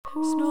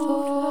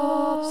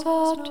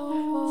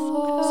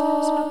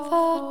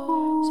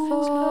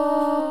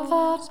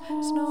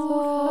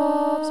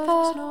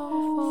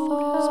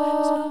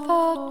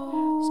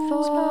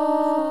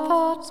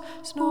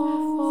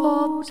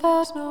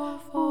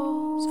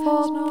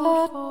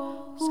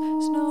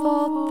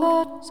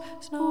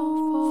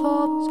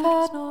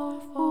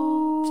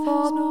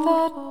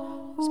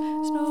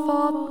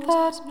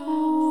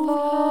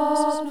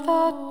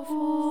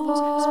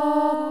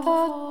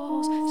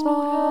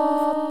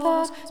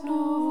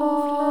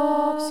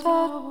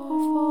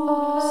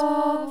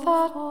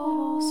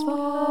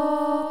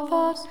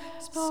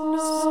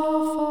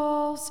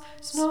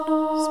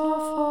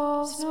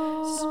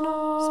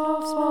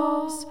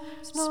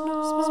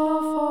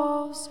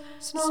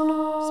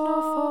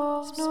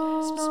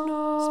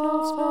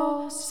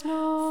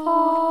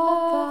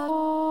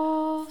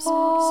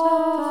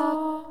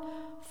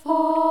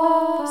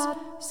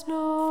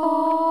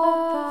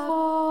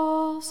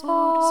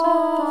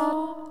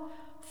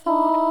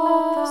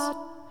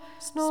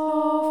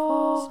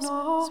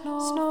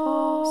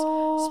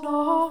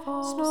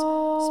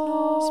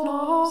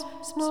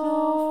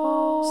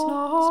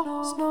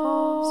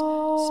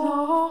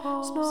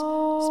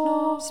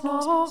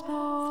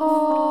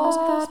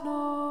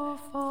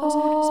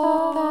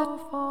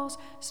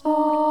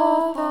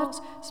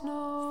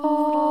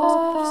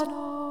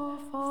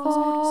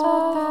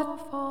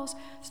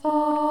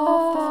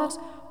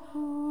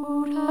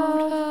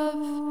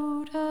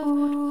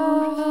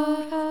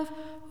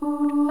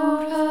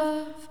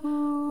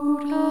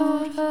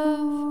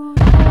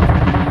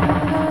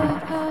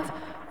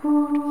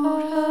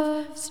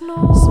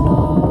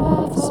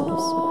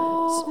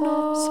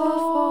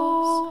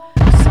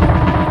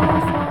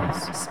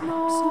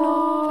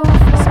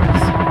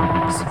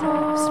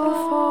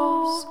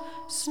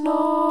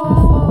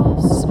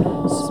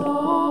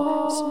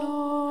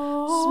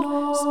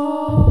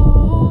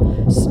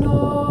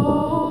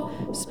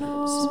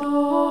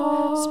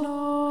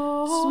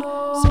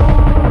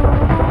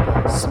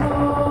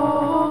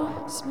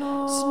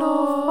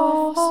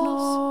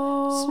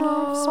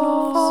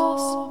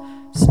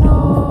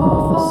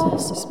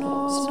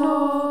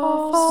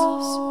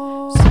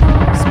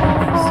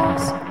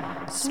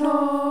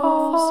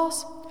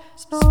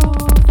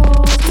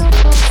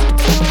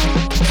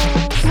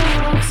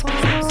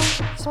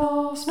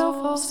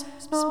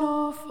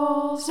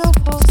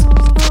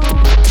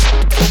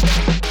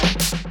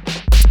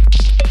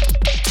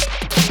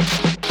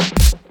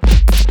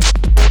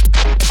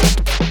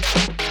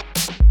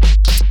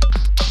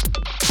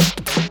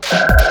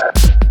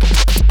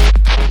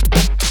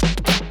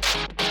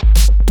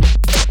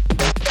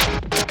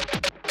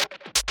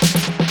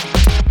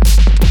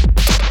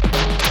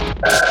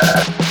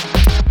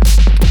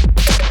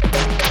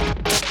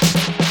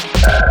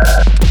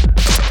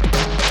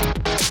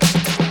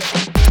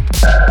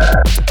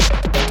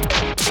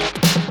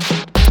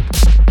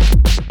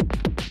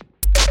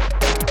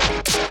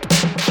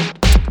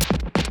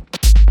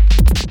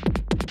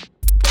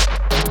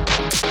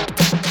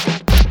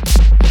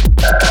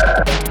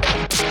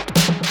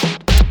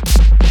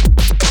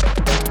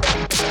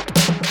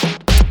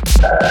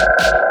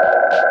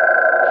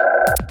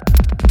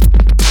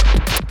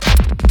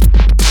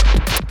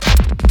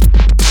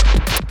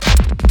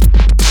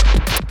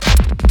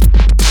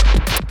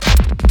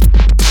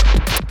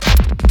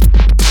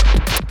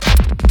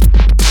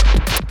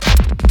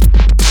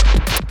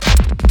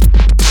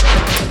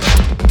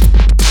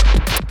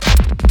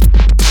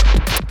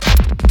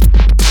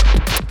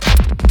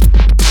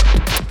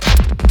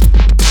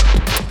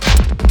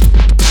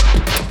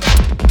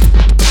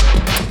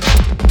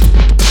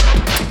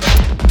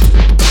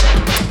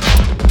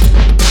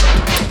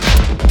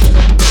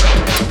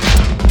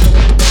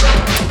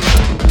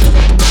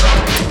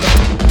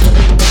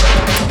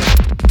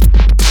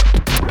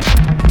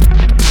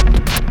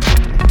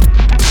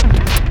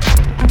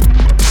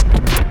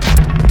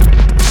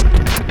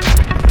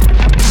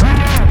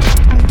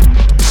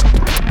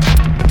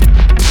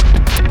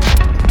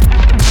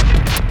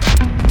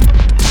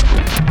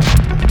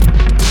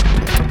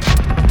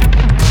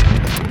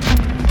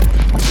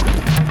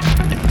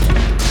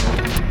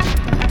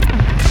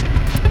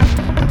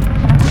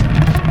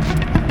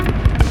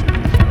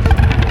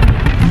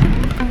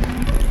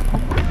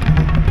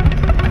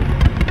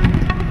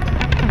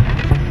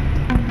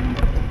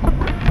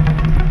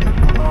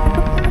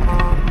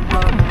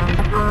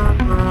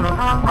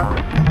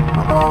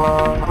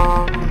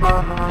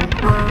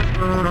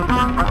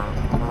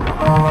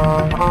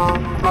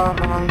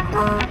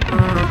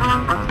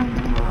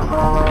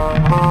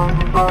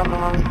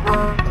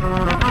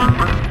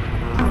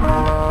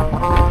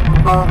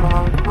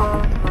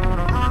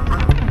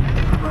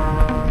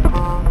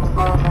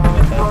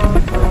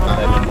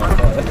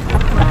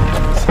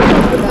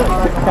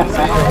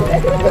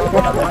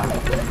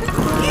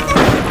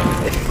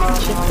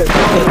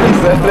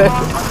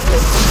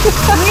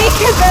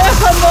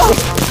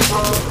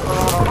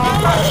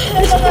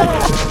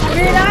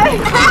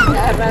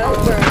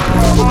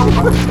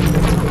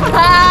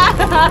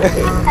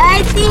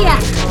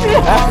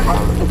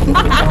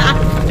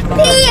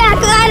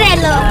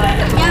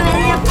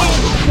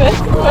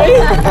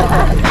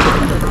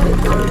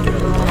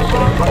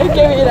Ok,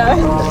 mira.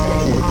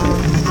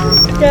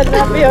 Qué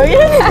rápido,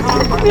 mira.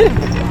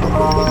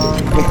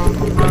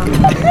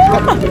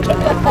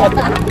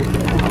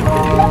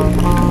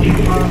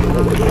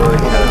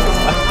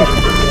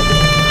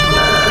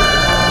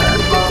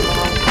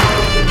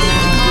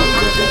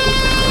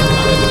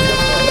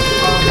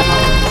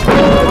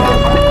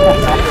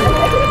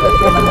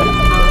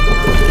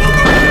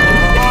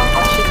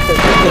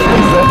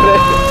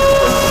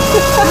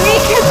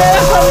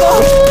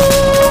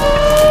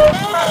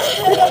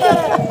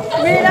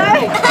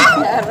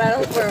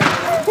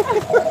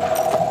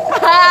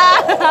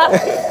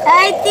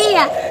 ¡Ay,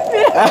 tía!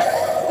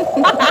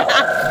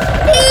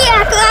 ¡Tía,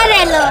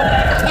 córrelo!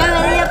 Ya me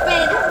dio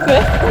pena.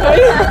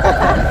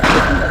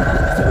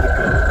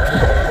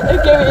 Es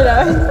que mira.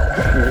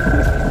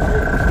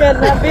 Qué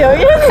rápido,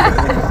 mira.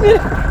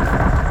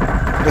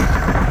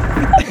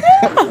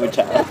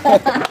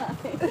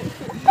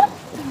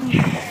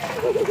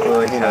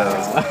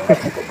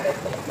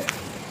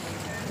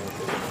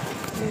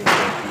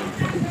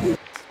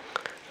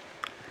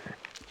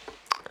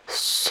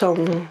 So,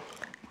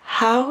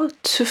 how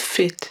to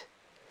fit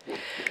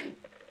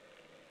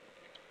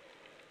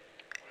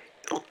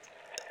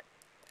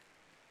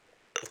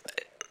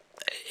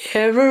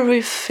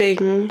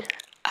everything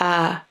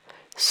a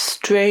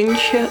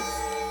stranger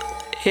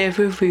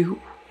everywhere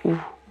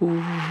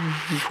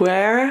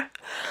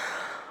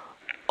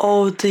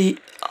or the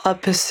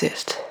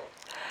opposite?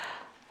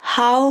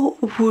 How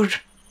would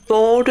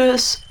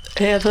borders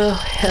ever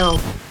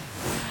help?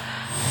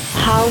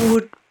 How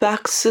would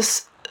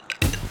boxes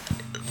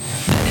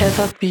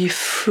ever be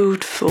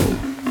fruitful?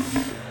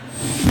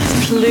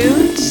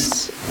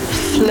 Flutes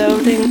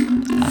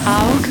floating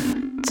out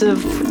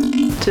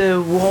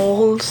the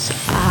walls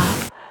are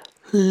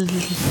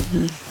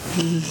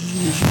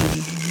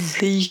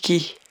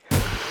leaky.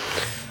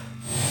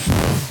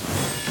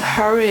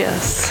 Hurry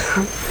us.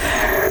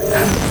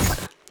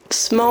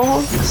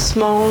 Small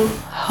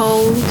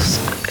holes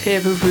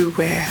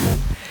everywhere.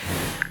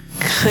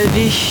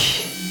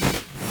 Crevice.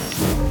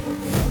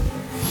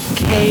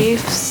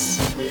 Caves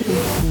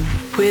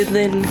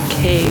within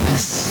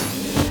caves.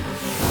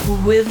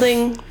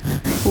 Within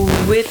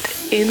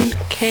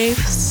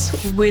caves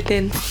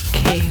within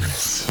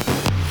caves.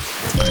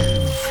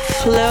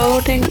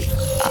 Floating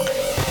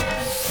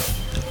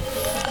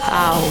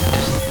out.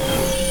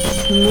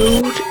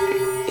 Mood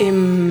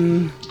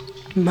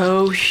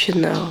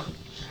emotional.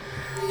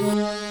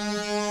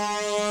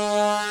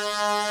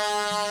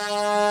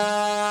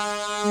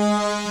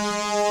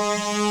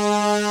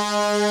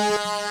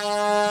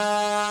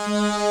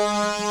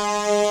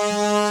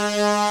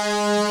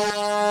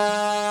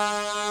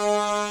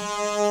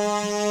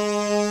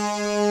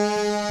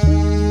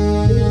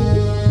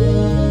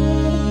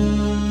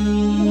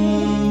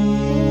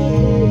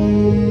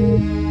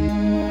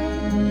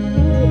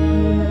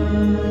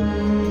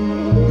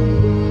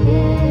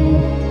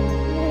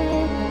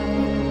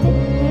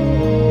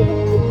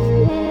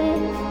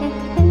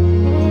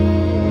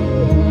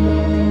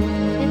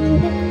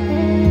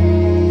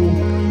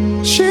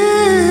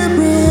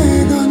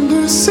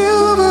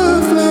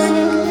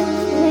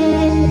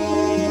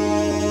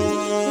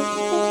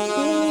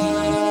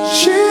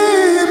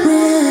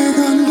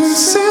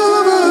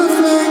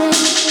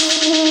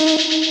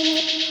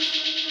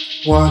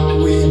 What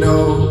we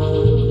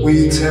know,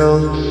 we tell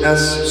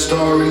as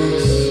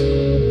stories,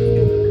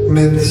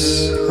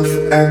 myths of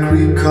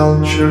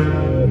agriculture,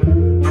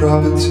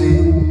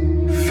 property,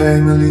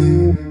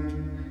 family,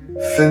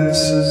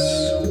 fences,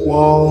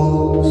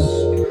 walls,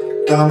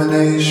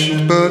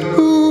 domination. But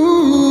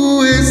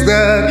who is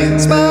that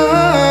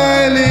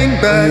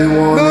smiling back,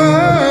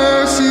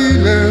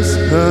 merciless,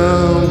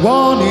 a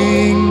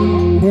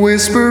warning,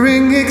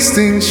 whispering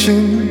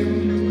extinction?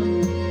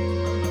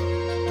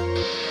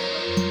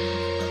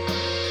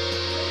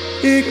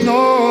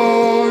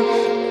 Ignored.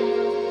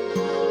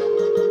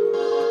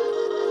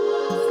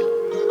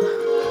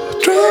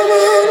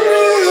 Drama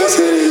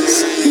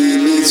rises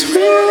in its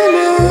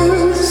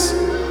realness,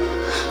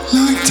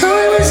 like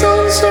time is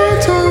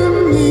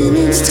uncertain in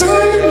its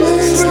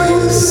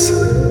timelessness.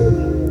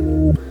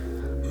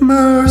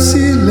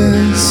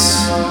 Merciless,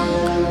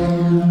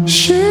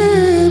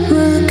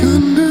 shipwreck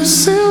under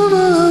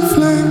silver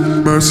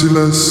flame.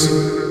 Merciless.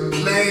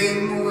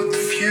 Playing with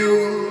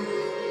fuel,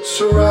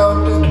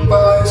 surrounded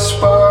by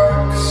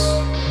sparks,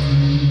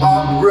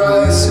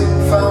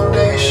 uprising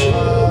foundation,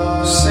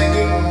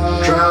 singing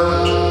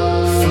drought,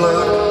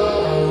 flood,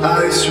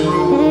 ice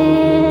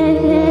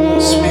rule,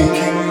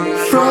 speaking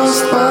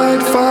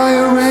frostbite,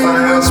 fire,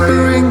 rain,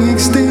 whispering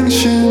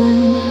extinction,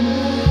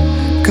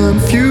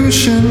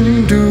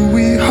 confusion. Do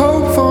we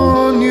hope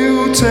for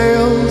new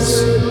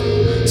tales?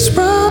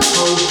 Sprout,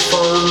 hope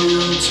for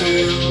new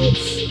tales,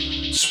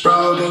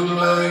 sprouting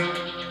like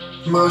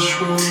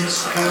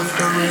mushrooms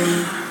after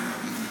rain.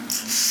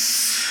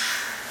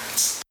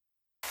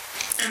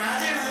 Am I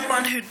the only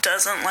one who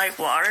doesn't like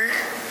water?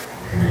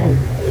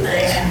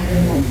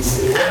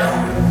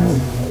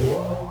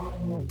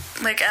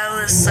 Like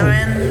Alice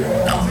Soen,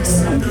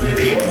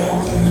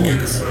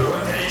 this world,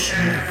 I'm pretty sure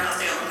I'm not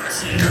the only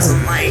person who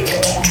doesn't like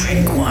to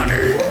drink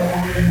water.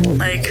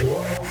 Like,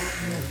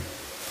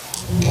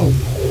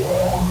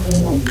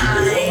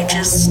 I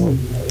just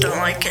don't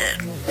like it.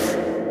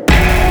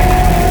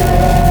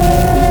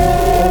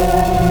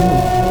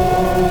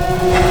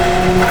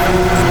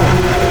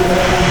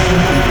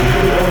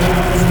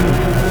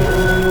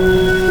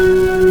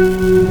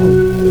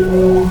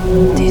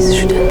 This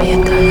shouldn't be a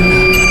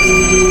dialogue.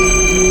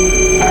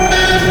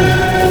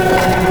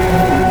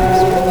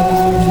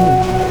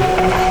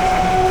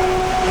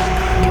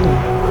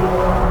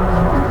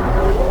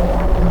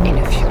 In a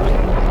few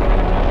minutes.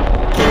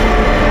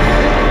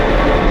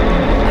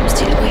 I'm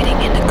still waiting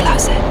in the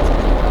closet.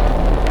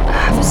 I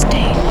have a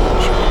stain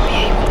she won't be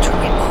able to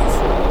remove.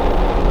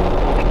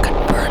 I could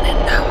burn it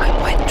now, I'm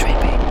wet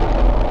dripping.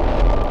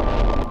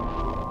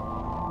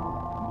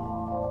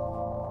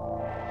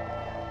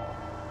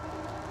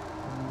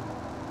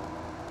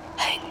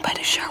 Hang by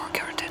the shower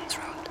curtains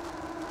road.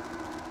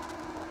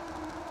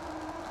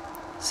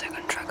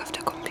 Second track of the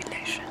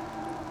compilation.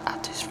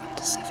 Artist from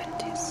the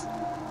 70s.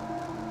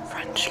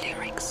 French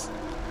lyrics.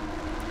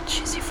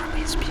 Cheesy from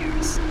his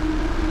peers.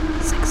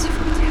 Sexy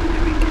from the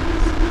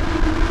Americans.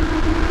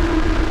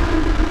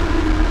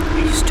 I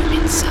used to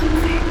mean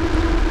something.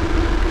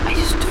 I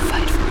used to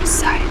fight for his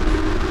side.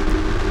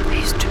 I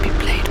used to be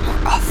played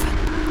more often.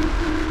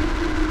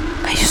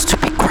 I used to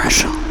be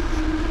crucial.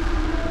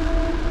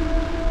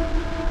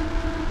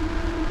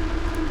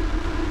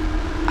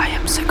 I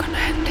am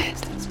second-handed.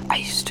 I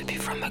used to be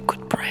from a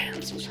good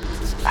brand.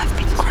 I've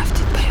been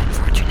crafted by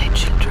unfortunate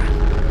children.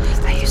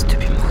 I used to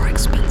be more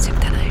expensive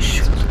than I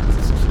should.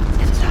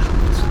 And now,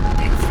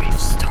 they thrift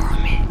store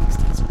me.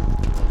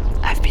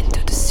 I've been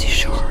to the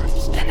seashore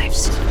and I've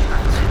seen the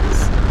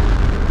mountains.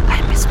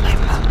 I miss my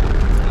mom.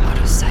 The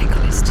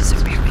motorcycle is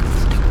disappearing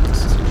from the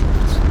woods.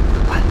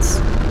 Once,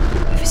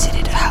 we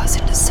visited a house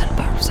in the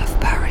suburbs of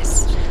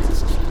Paris.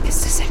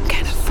 It's the same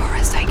kind of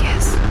forest, I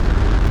guess.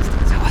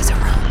 I was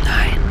around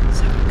 9,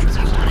 so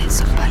I wanted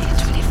somebody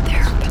to live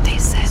there, but they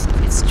said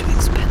it's too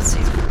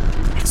expensive.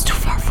 It's too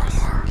far from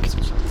work.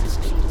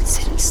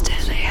 Since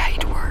then, I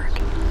hate work.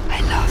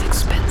 I love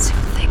expensive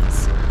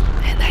things,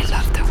 and I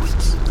love the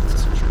woods.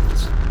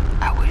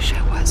 I wish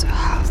I was a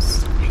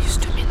house. I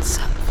used to mean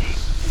something.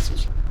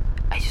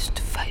 I used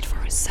to fight for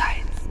a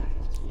side.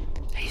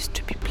 I used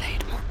to be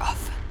played more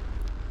often.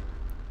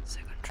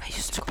 I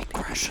used to be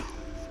crucial.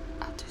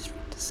 Artist from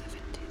the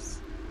 70s.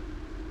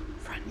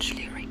 French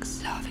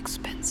lyrics. Love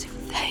expensive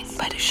things. Hang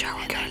by the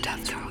shower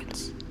curtains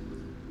roads.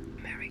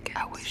 American.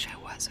 I wish I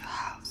was a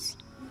house.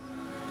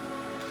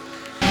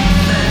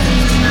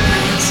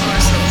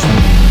 Source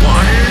of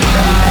water.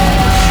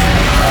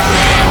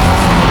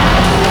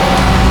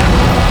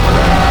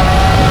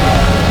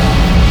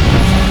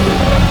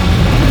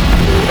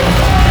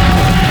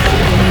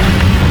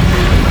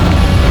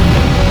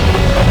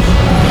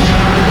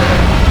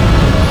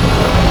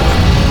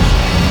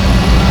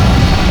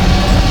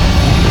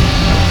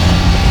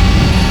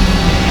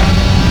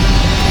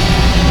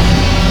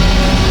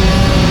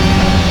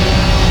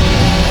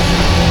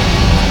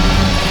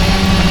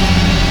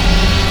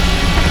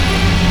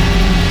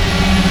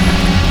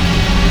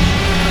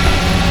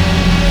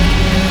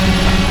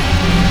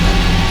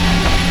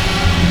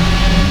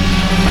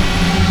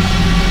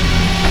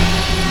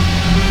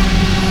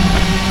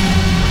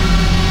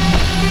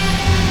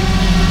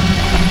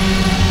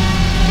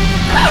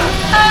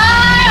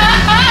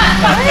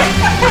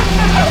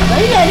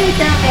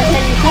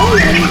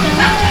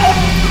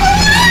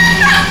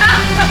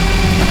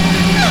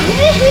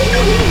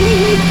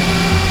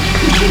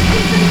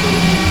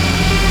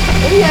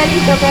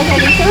 Lorito,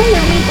 pajarito,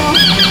 lorito.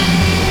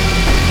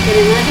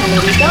 ¿Quieres más,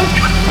 lorito?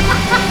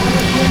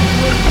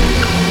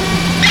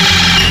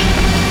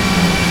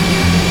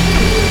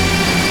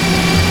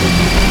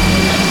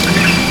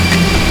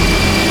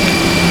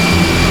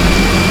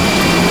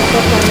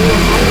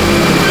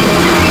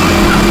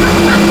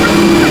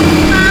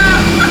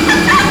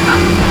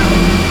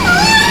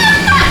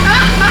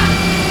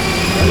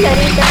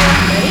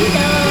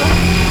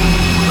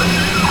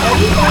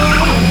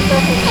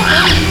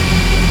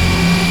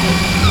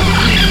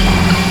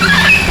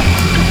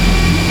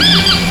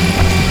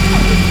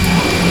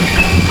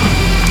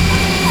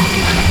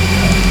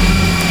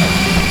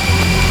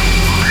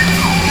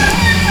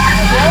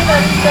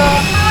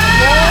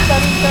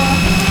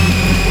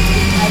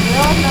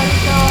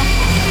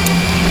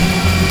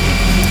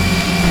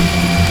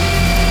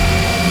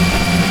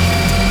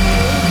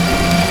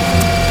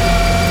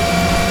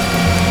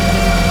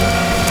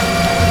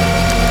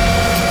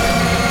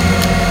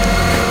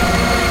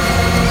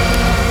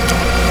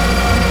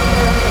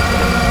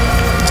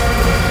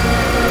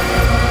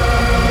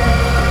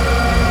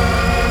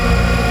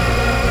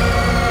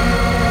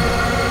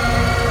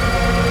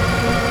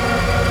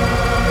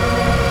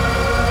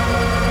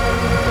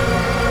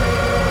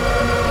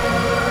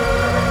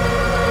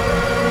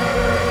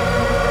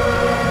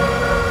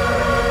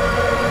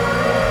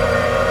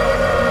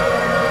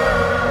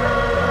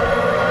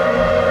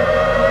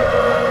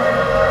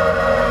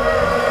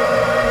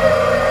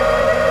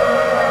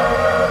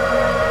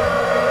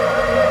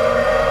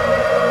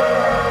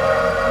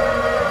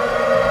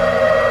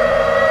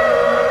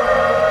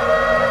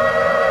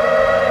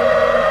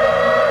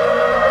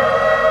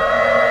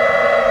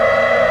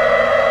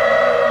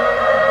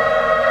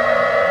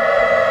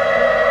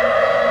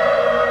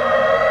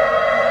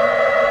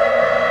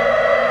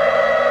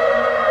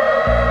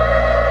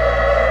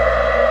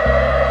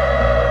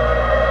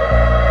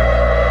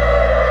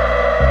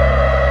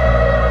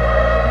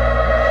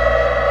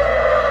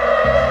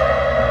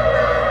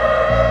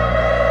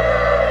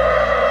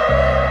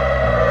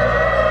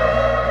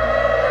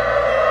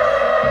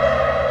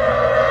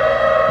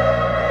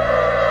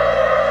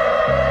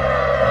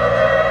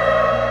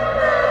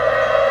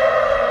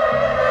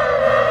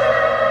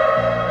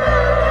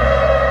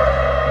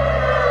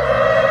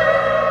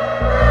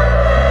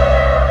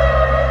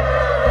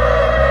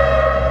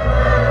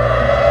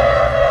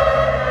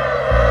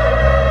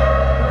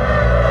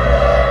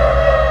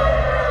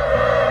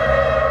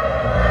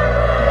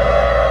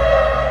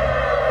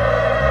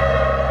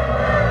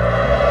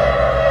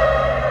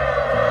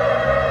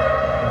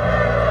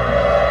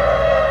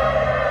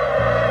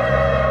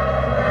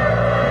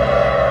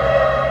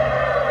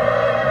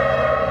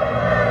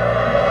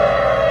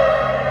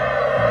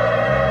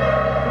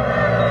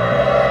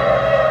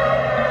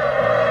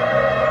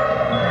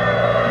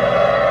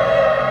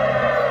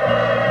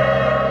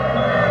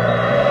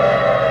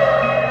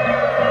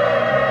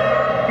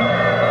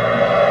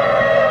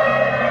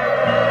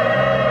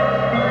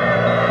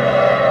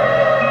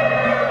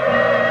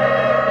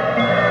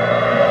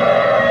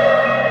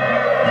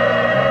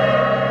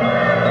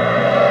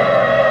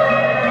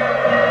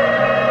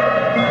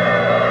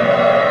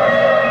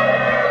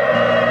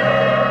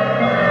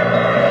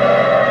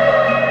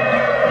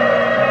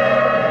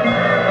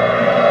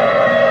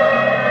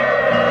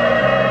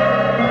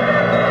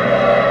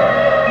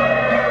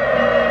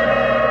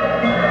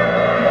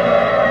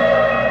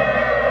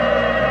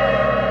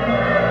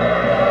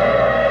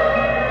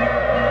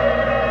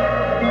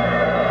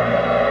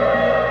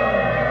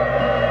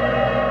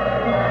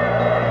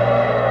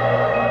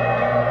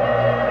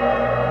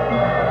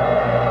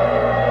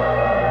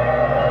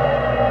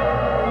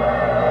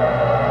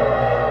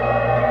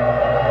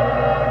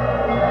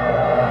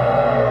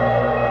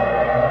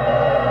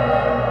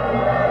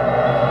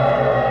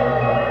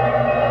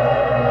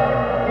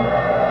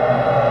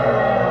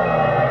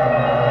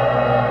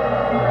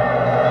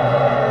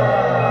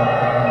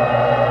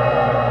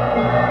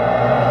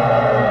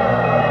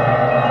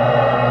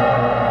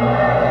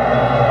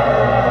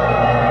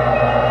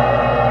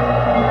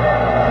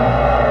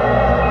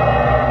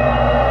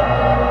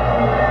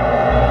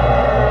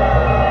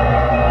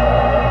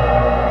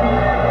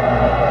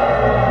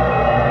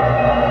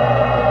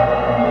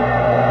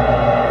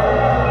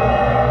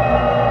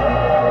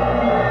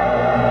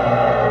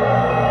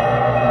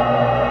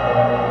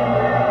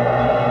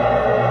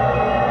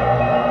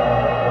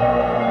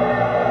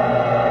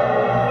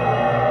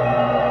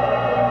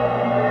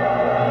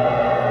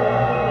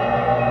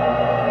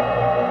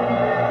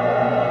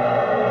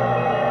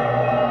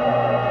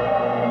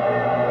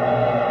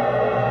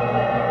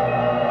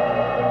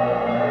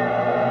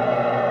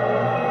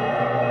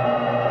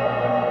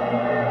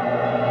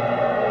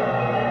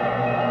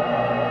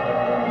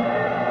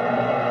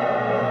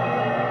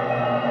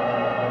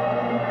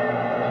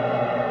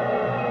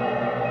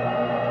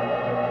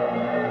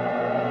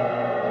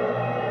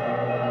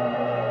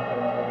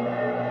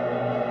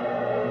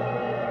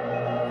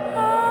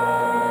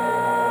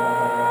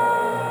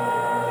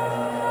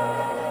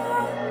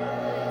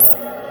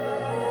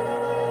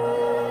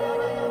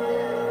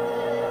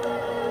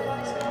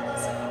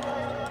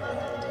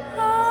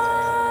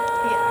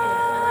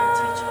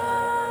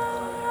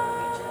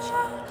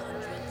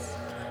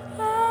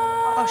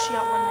 Oh, she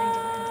got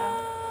 199 though.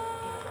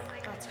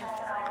 That's her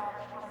fault.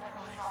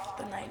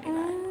 The 99.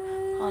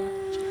 Hold on.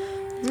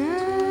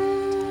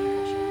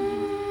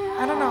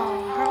 I don't know.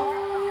 Her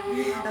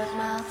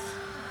math.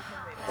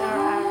 Their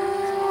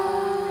average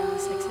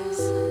is 6s.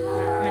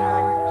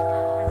 Minimum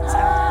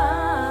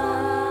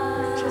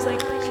 7. She was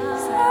like, she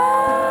was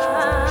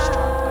like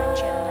strong point.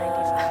 She had a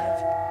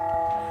 95.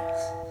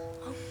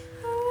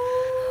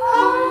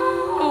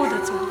 Oh,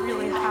 that's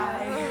really high.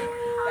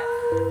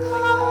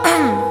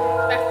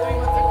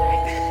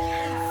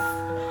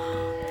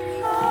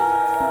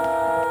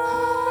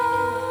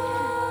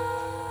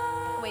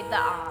 Wait, the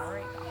R,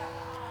 right?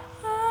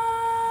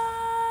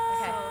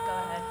 Okay, go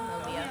ahead,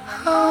 Novia.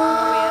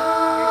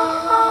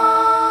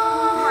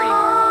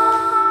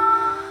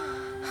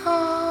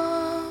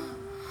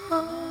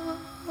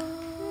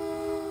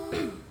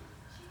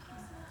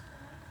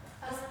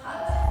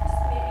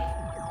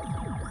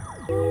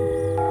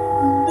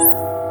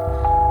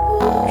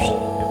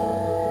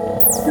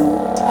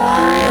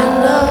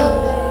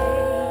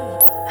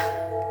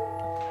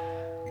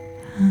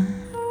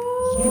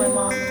 My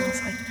mom was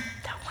like,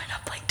 that went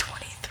up like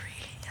 23.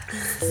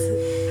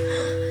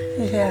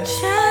 Yes.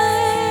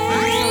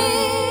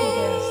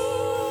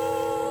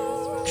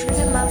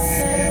 Treated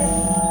myself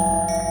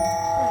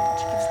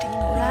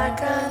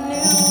like I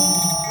knew.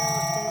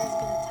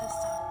 It's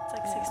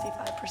like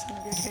 65%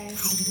 of your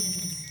grades.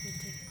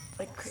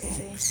 Like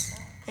crazy.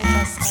 It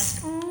does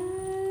suck.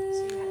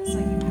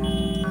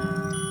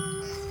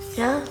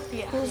 Yeah?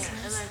 Yeah.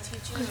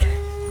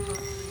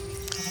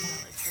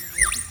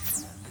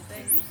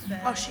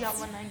 Oh, she got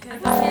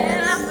 199. Can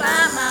I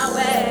find my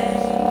way?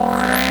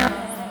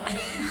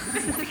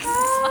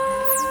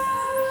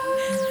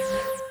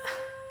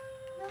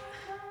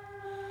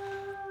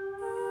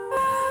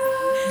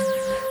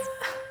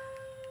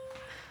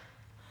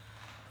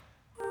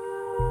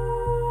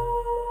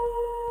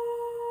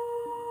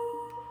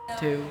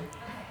 Two,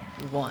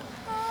 one.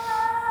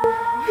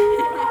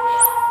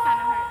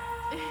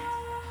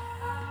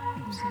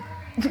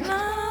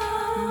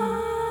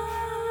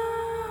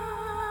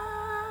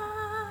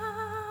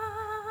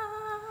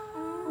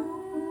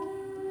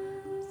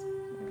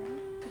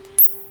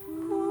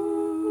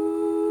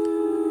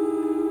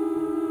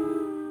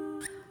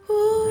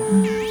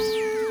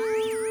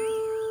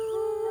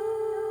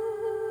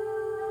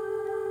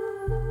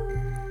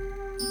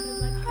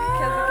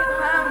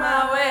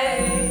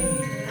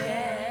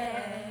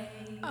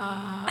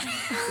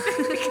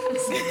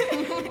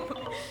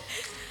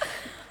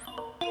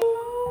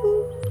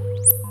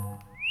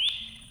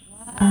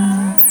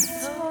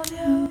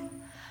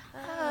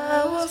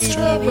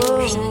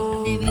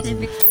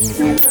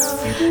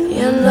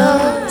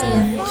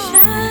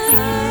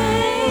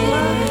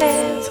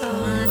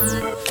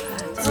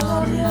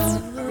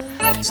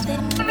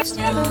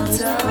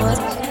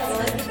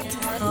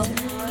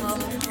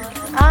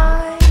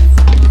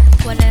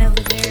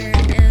 Whatever there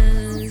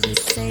is, a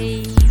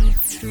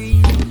safe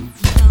dream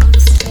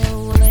goes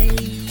away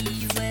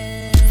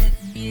with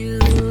you,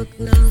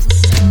 goes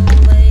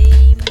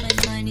away. My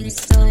mind is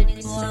so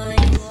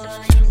blind.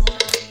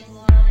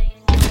 My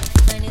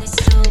mind is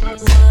so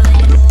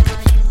blind.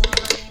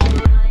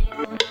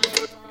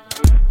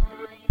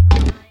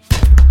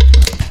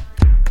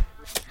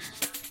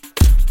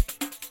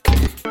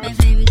 My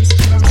baby is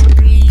still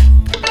screaming.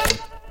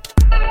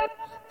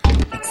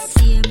 I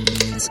see him in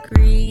the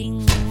screen.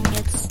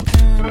 It's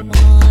not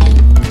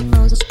mine. No,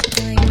 it's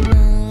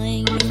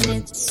mine.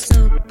 It's so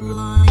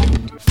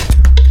blind.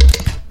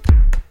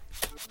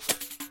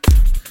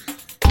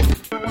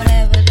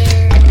 Whatever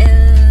there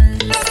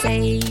is, a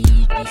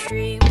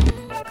dream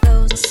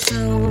goes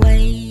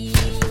away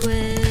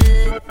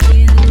with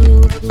you.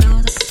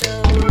 Goes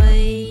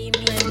away.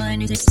 My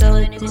mind is so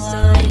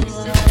blind.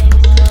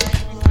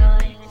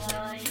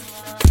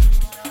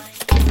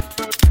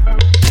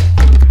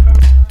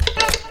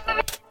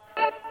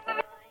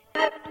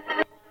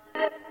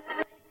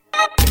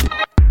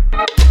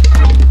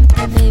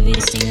 My baby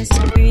sings a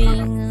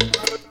scream.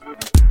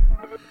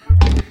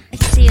 I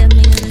see him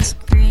in the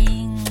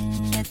screen.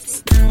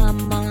 It's not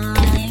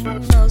mine.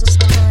 No, it's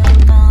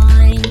not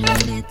mine.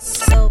 It's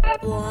so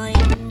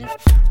blind.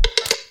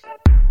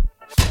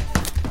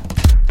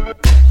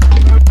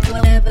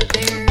 Whatever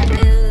there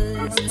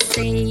is, a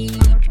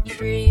sage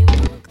dream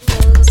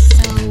goes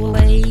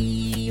away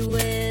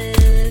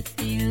with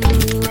you.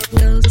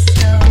 Goes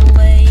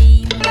away.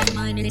 My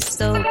mind is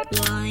so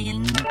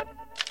blind.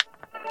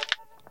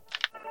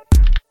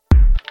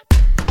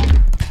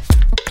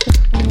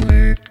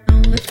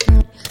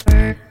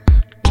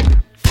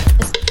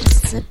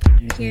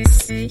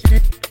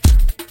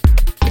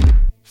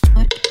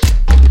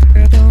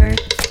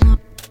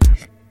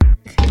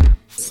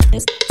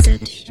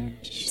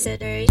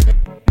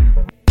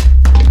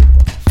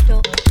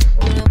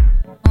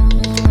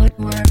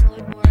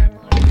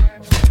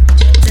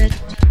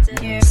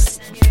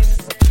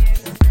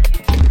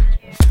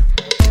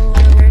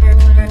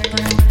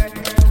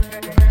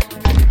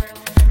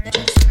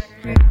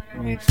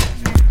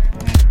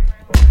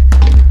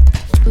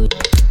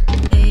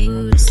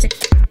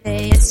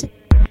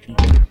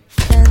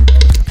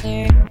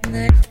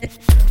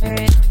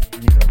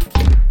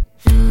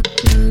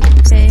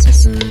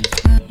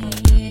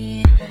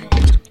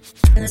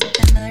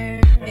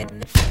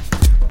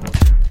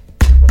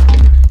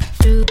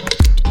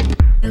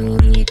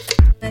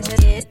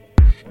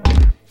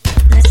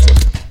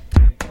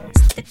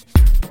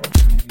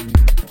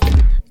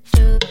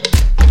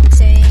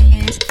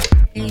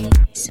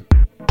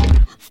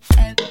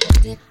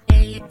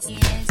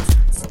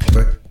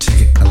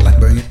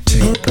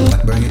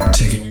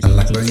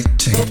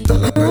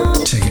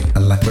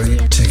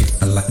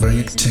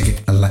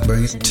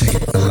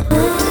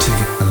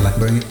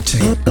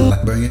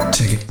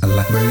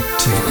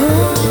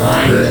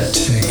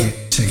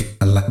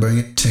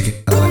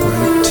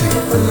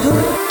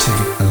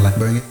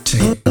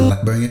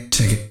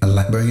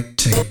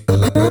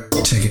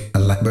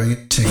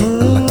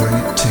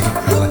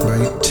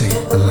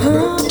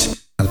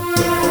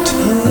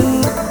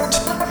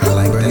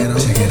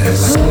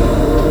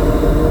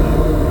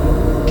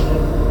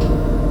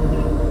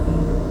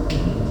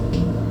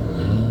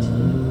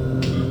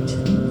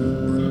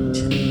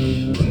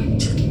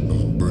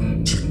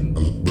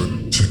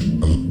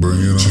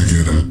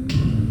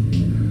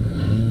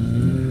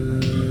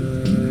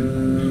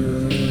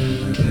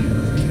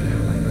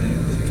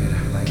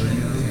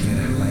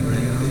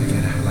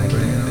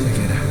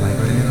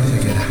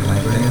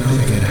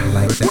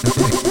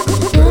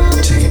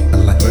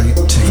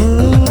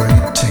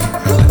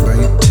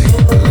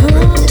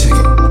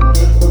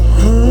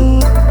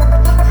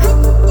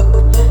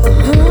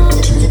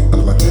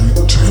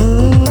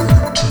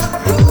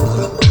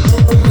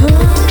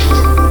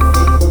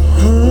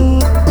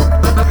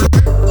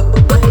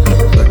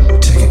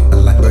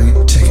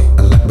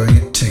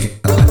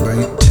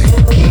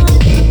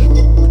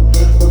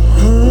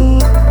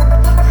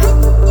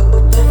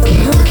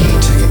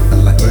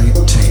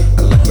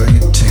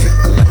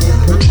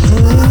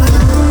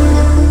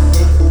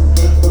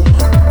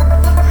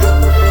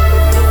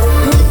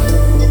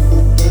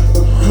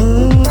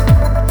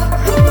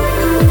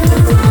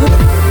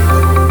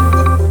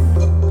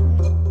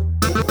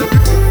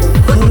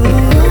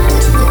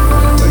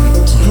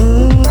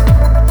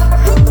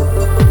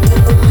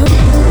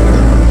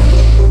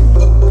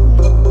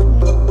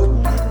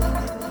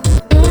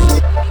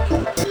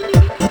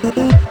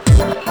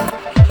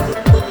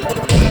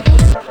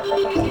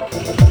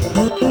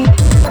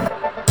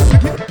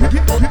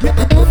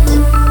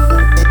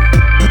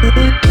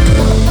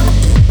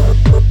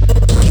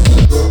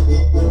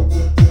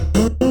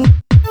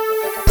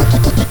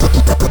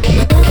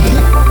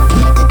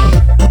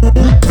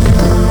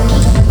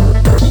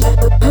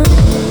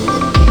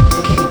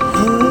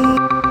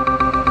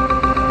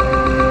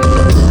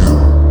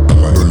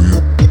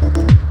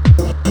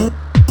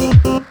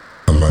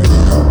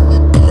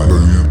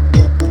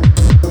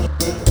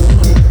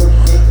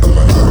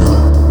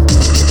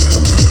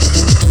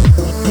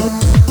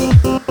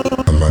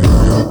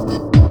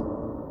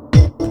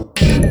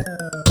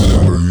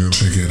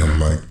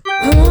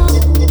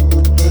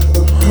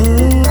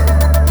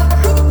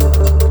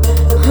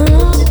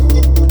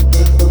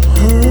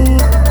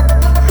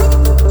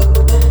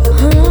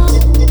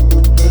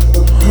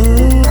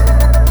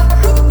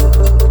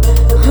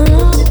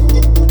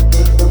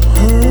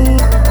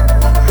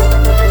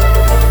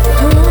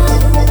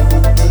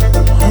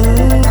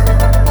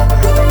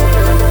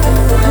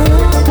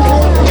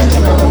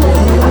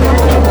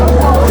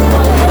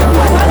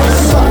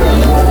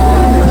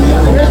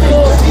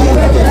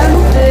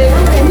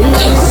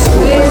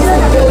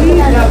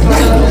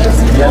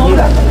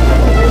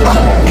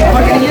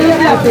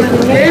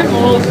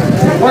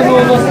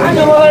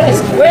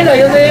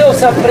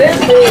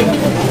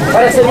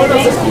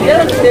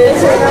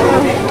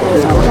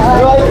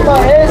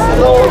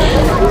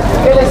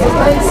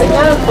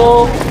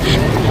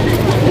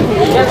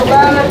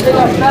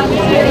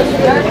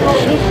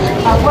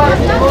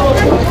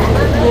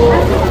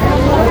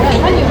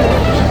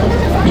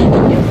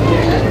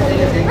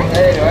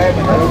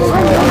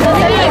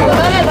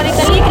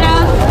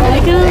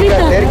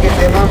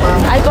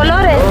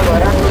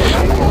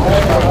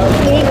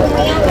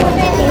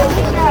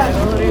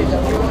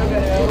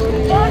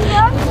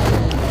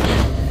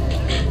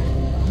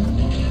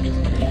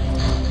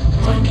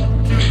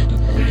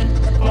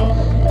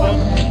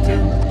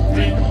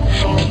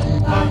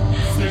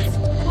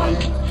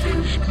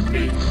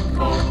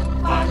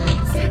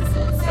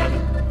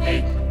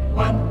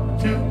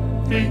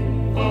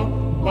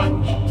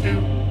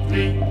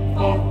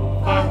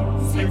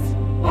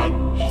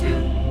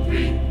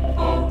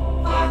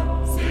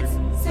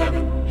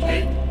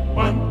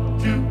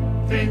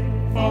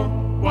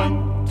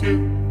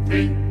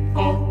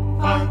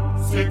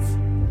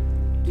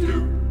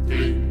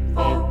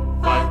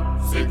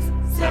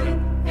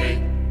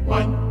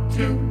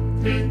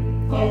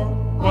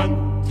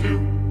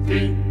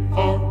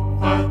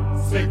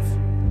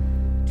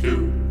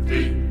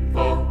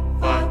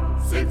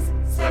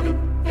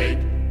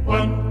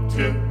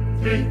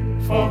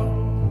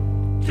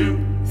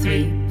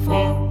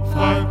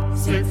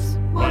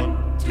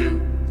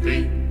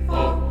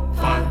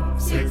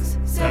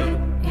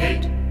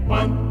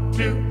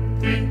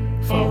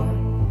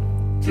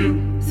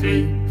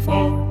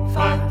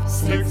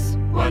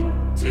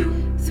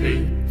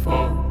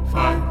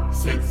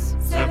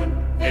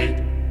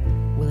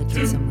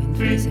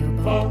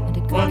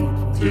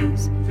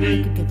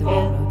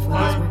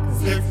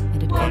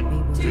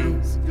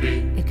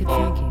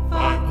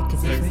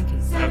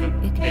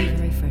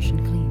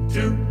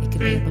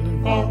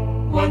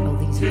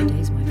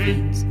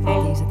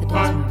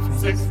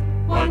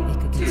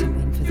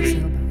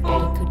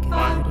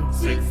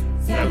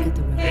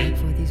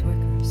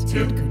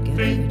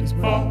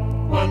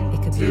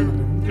 could be a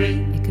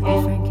balloon, it could be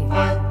Frankie, it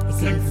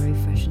could be very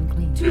fresh and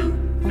clean.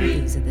 All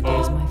these are the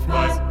days, my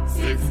friends,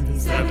 and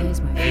these are the days,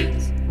 my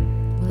friends.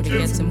 Would it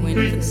get some wind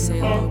for the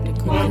sailboat? It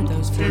could get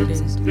those 4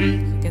 days.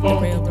 Get the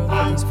railroad for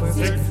these workers.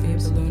 It could be a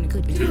balloon. It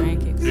could be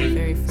Frankie. It could be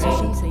very fresh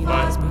and clean.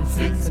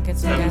 Could get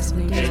some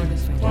gasoline short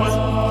as friends. Would it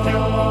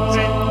get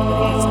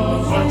some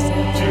wind for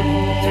the sailboat? Could get the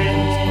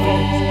railroad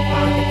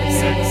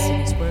for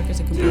these workers.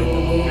 It could be a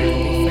balloon. It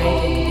could be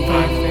Frankie. It could be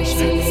very fresh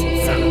and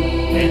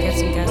clean. Could get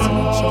some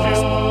gasoline short as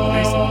friends.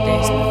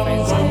 Days, my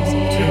friends. These are the days, my friends.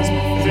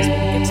 Would it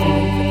get some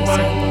wind for the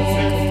sailboat?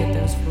 It could get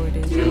those 4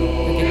 days.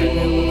 Could get the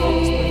railroad for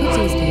these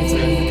workers. These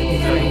days,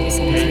 Frankie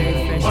said it's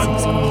very fresh, 6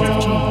 hours of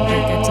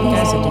change. Get some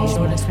gas and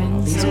short as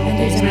friends. These are the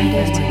days, my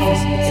friends.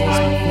 Make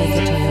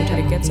a Toyota.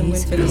 To get some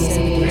wind for the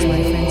same days, my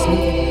friends. So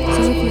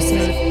if you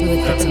say, will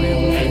it get some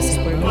railroad for this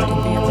work? It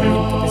could be a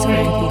balloon, could be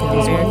Frankie, could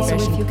be very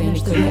fresh and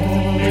clean.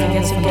 Could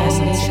get some gas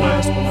and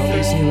short as well.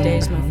 These are the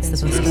days, my friends.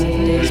 These are the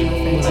days, my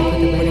friends. Would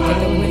it get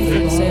the wind for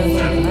the sail? It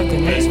could get the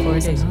next 4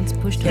 days. Get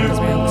the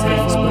railroad for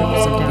this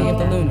work. It could be a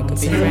balloon, it could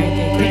be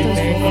Frankie, it could be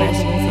very fresh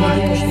and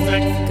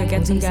clean. Could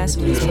get some gas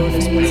and short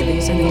as well. These are the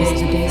days, my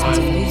friends. These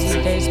are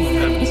the days, my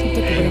friends. Would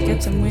it get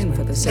some wind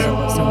for the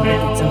sailboat? So would it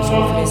get some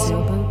short for the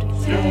sailboat?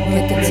 Would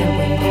it get some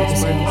wind for the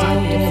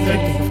sailboat? It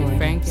could be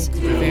Frankie, it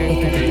could be very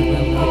fresh and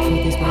clean. For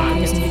these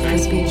workers,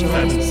 it could be short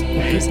as these are the days, my friends. These are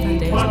the days, my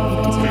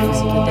friends.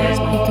 It could be very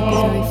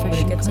fresh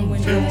and clean. Get some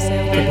wind for the sail,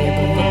 could be a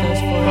balloon. Get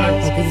those 4 days.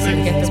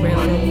 Could get the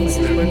railroad. These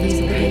are the days,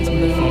 my friends.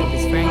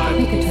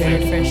 Frankie, it could be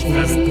very fresh and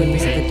clean. Could be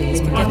the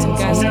days, my friends. Get some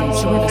gas and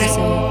short as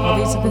sail.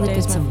 These are the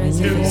days, my friends.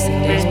 These are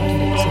the days, my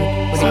friends.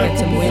 Would it get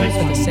some wind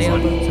for the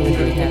sailboat? So we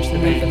could catch the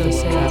wind for those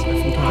sails.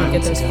 Could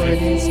get those 4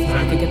 days.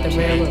 Could get the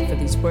railroad for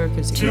these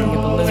workers. It could be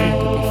a balloon. It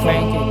could be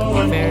Frankie. It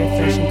could be very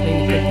fresh and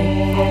clean.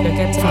 It could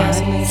get some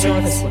gasoline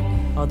short as well.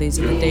 All these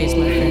are the days,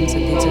 my friends,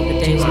 and these are the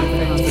days, my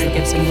friends. Would it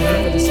get some wind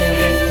for the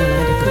sailboat?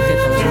 But it could get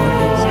those 4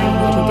 days.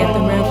 It could get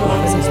the railroad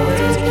for these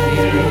workers. It could be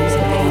a balloon. It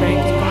could be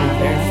Frankie. It could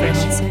be very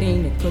fresh and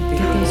clean. It could be.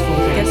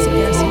 Get some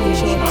gasoline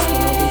short as well.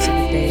 All these are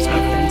the days, my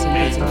friends, and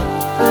these are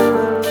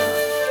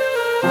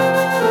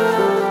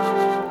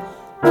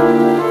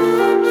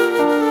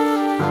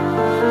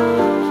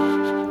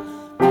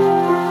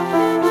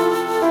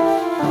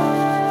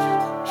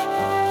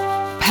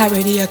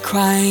Parody a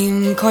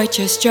crime,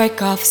 coitus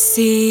strike off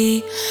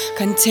sea.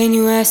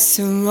 Continuous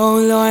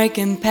roll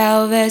organ,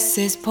 pelvis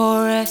is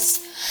porous,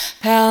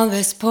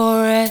 pelvis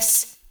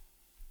porous.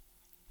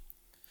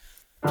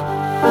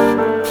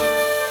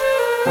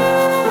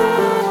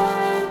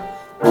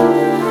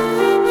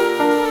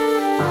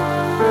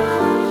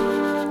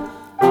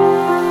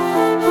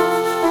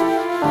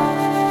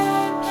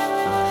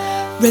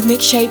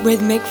 Rhythmic shape,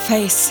 rhythmic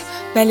face,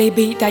 belly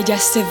beat,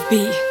 digestive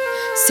beat.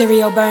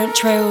 Cereal burnt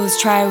trails,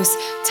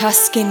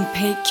 Tuscan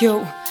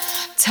PQ,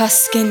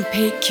 Tuscan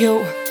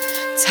PQ,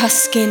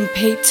 Tuscan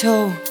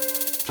P2.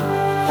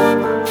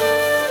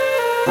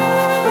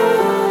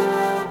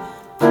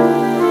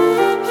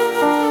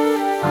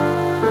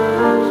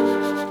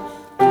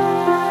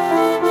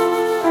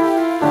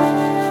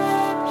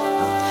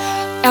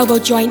 Elbow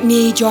joint,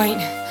 knee joint,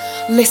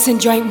 listen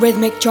joint,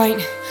 rhythmic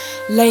joint,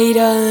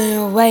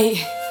 later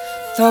wait,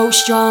 throat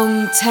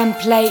strong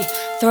template.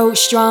 Throat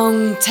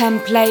strong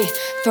template,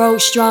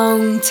 throat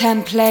strong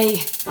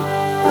template.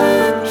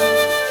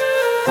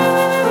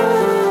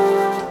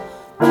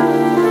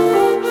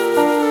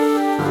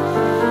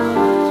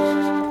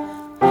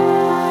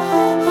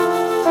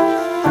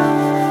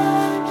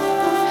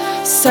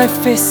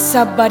 Surface,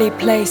 sub-body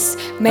place,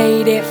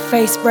 made it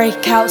face,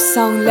 breakout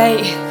song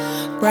late.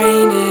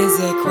 Brain is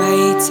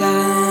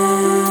equator,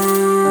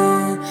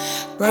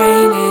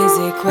 brain is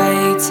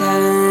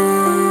equator.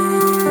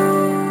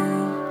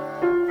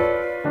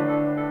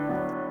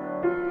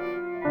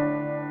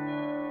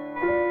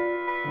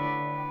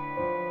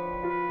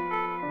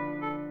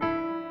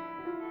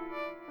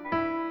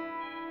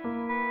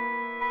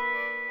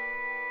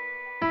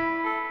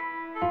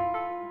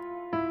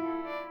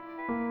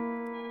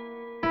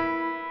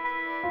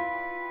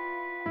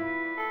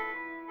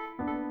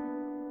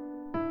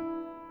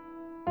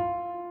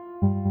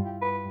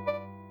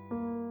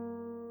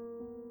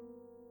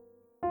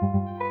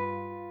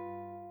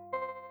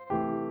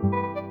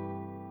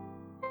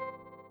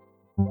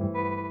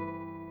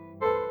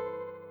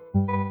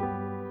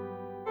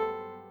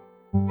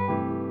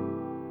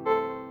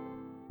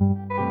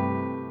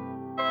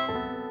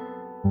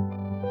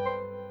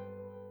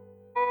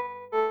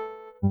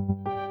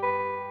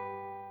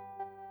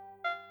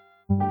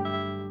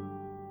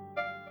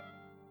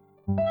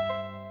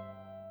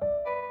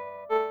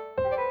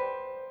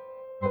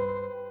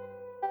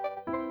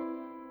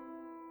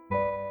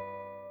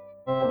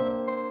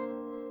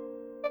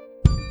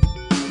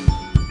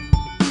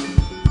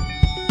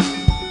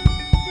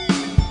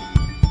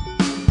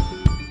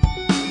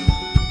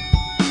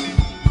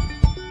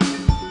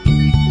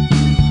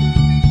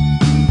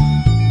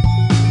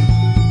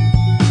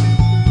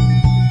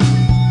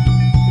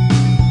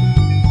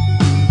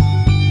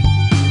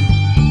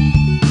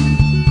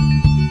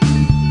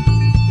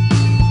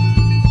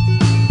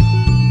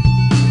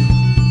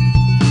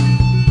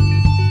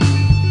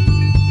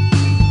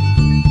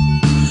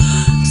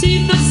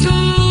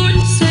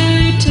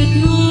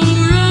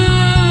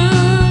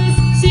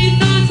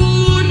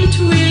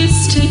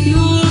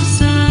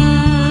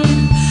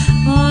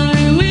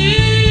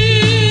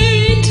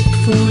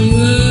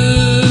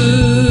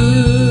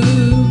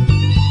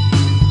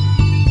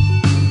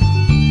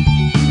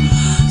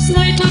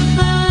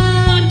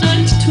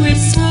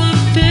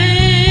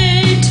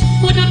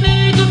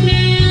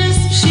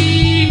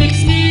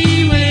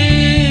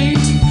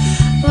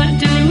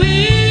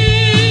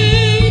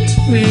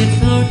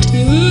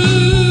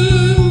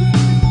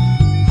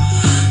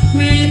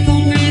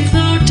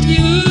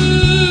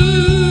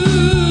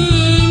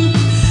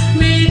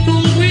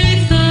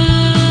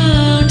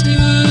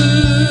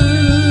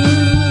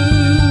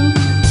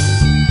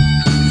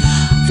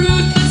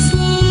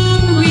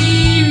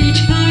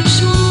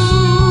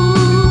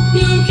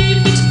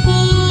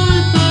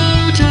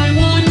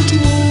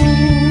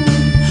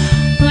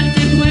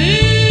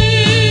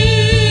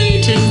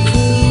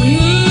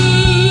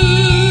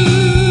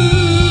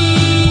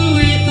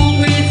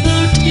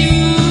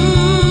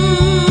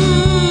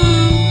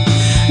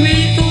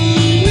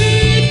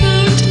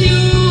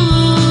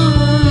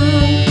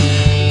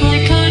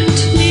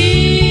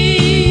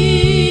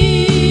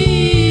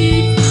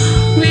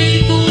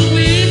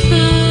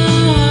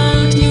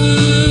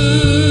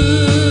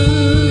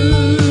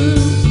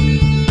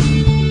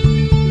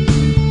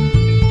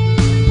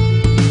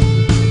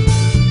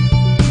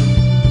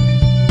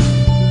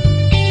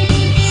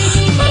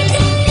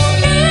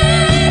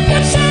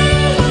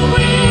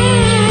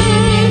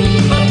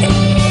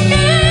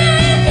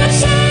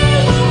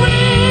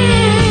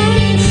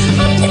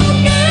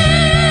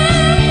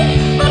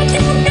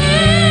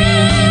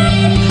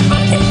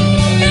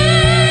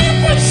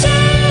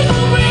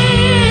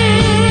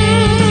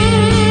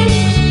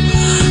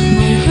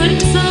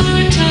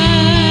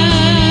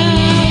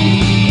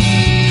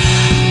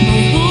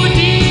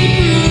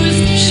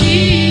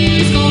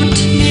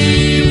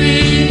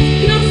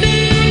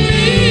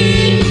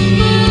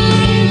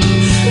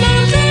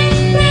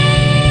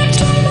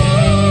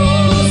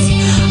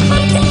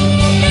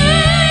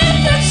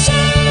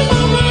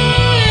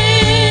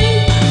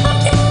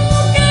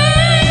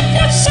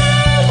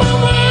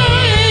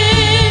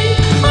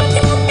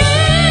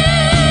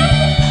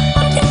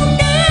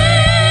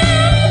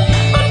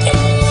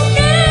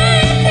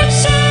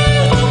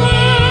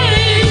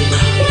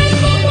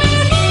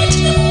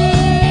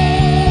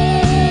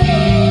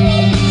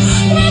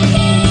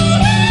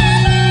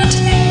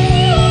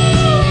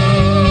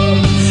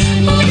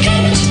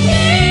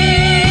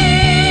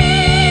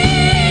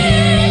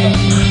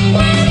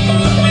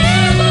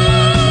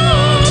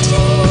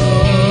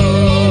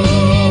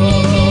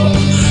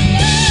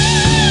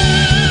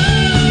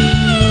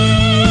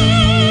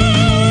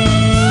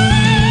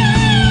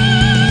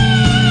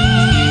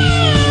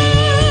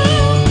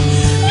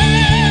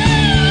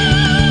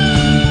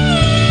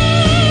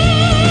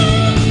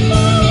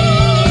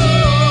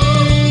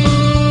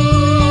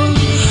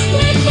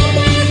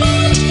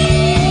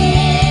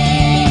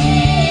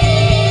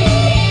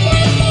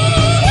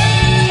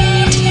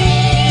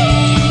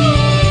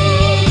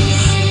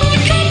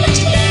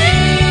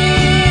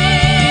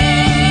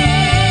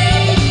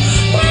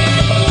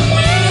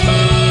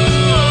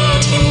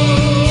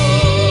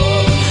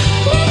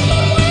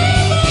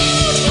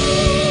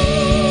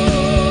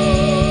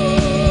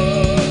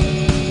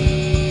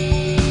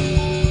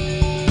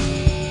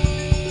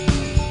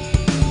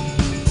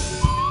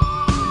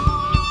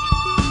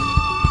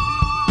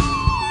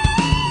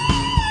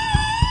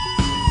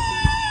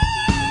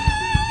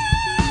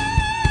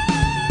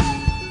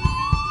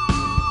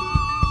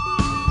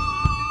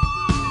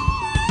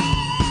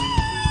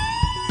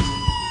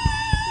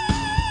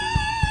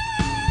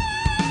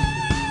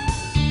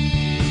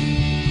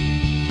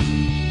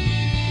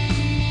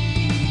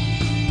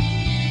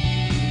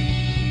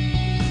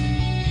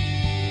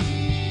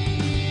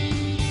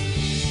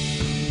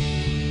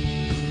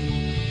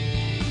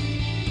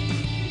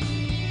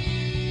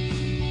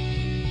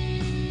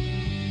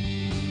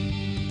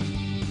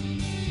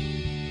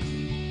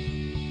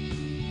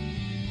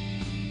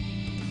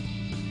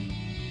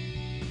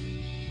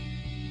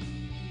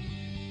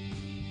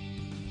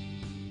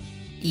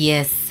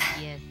 Yes.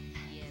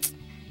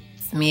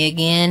 It's me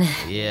again.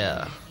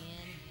 Yeah.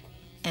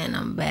 And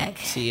I'm back.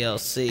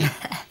 TLC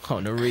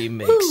on the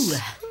remix.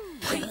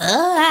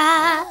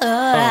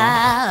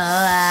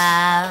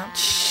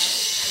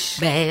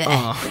 Baby.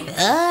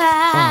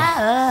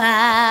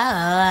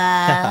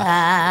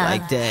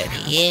 Like that.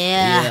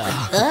 Yeah.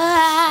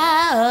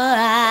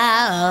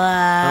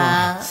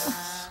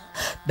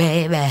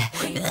 Baby.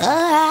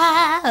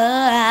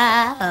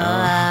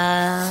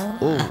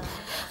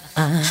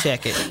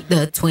 Check it.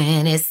 The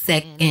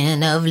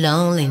 22nd of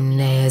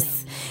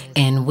loneliness.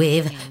 And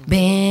we've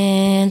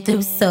been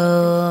through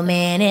so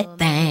many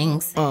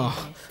things.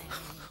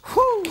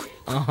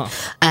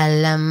 I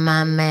love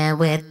my man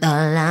with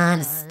all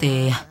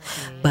honesty,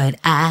 but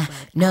I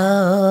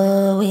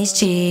know he's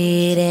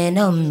cheating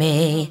on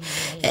me.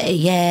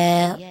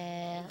 Yeah,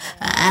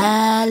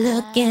 I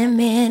look him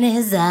in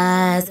his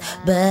eyes,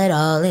 but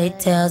all it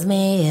tells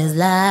me is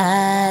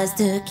lies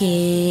to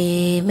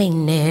keep me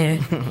near.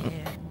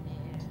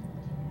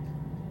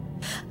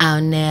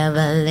 I'll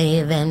never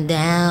leave him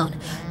down,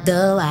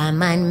 though I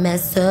might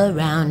mess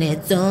around.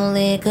 It's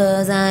only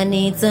 'cause I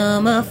need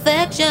some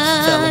affection.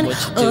 Tell him what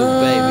you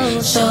do,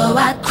 baby. So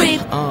I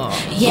creep,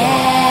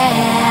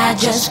 yeah,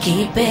 just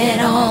keep it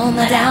on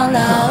the down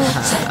low.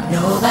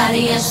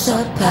 Nobody is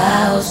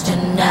supposed to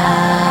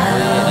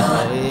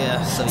know.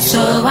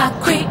 So I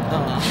creep,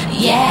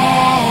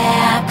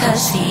 yeah,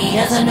 'cause he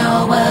doesn't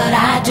know what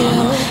I do,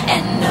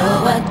 and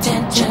no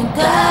attention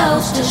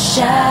goes to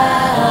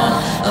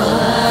show.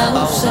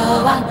 So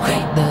I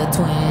creep. The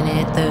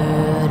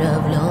 23rd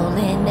of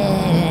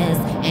loneliness,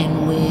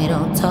 and we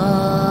don't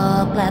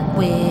talk like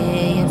we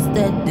used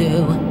to do.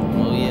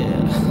 Oh yeah.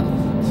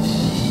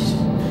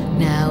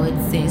 Now it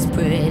seems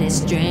pretty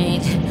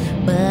strange,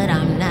 but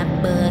I'm not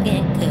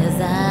bugging 'cause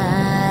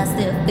I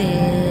still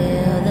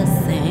feel the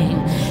same.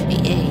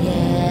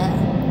 Yeah.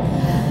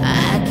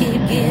 I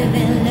keep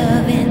giving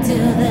love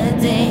until the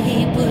day he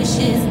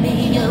pushes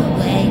me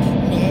away.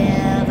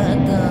 Never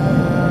go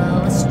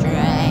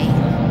astray.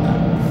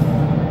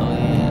 Oh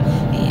yeah.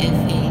 If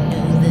he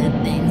knew the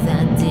things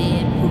I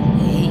did,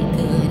 he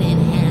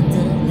couldn't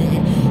handle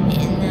it,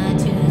 and I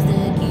choose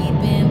to keep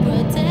him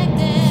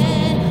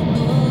protected.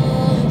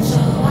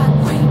 So I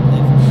creep,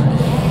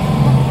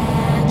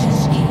 yeah,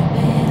 just keep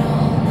it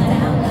on the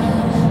down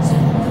low, so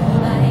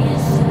nobody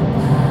is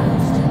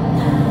supposed to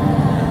know.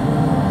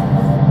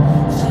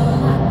 So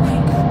I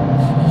creep,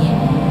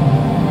 yeah,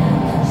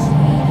 'cause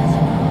he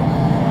doesn't know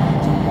what I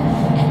do,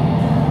 and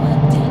no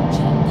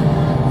attention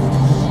goes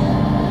to show.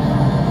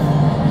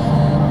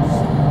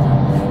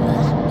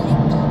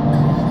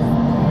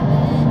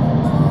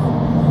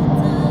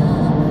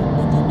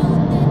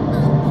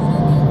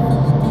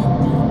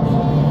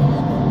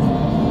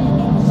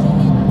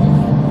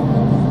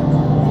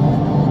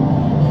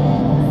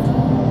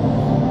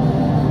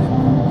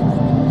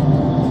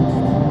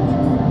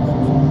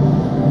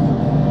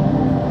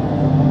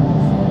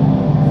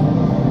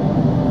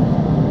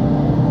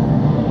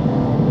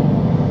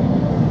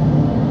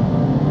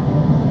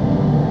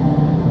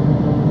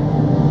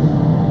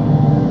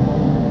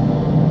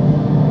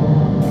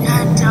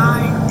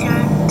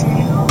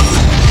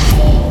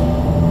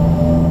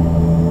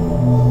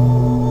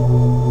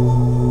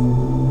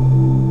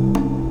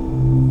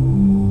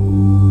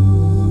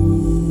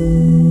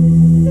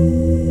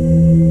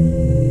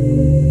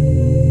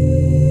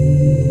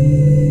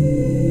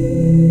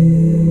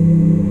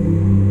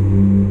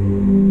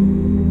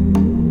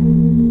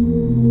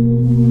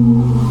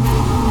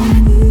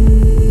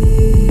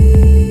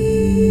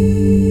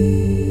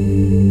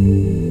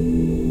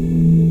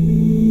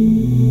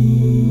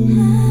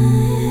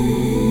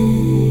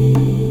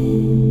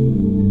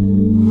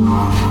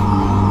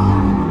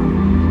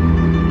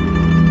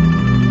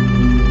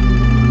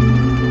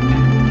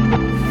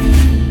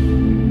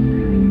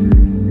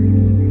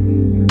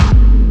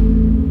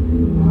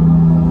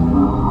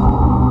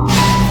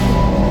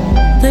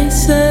 They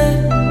say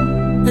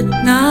at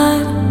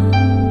night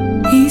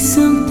he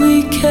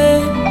simply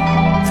came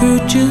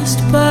through just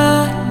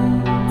by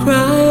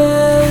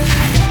crying.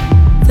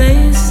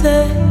 They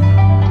say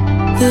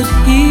that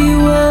he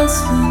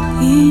wasn't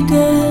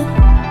Eden,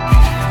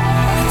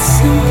 it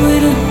simply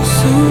didn't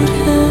suit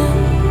him.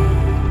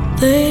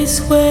 They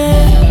swear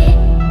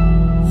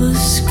the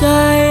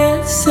sky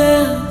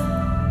itself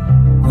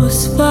was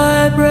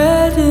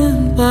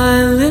vibrating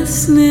by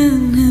listening.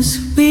 His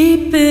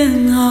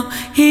weeping, how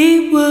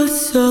he was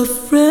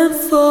suffering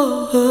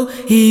for her,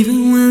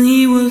 even when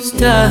he was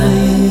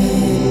dying.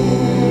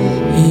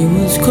 He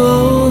was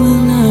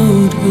calling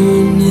out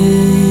her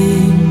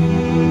name.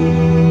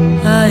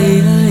 Ay,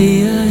 ay,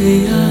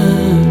 ay, ay,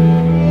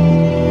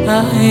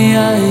 ay,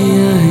 ay,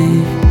 ay.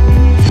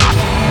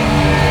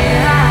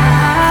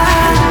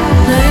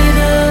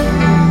 Later,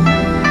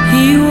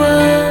 he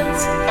was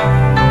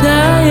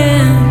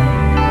dying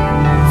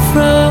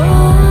from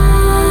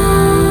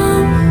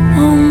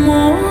a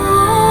mortal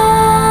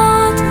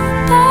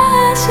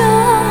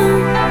passion.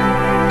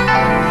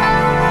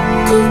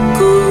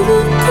 Cuckoo,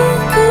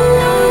 cuckoo.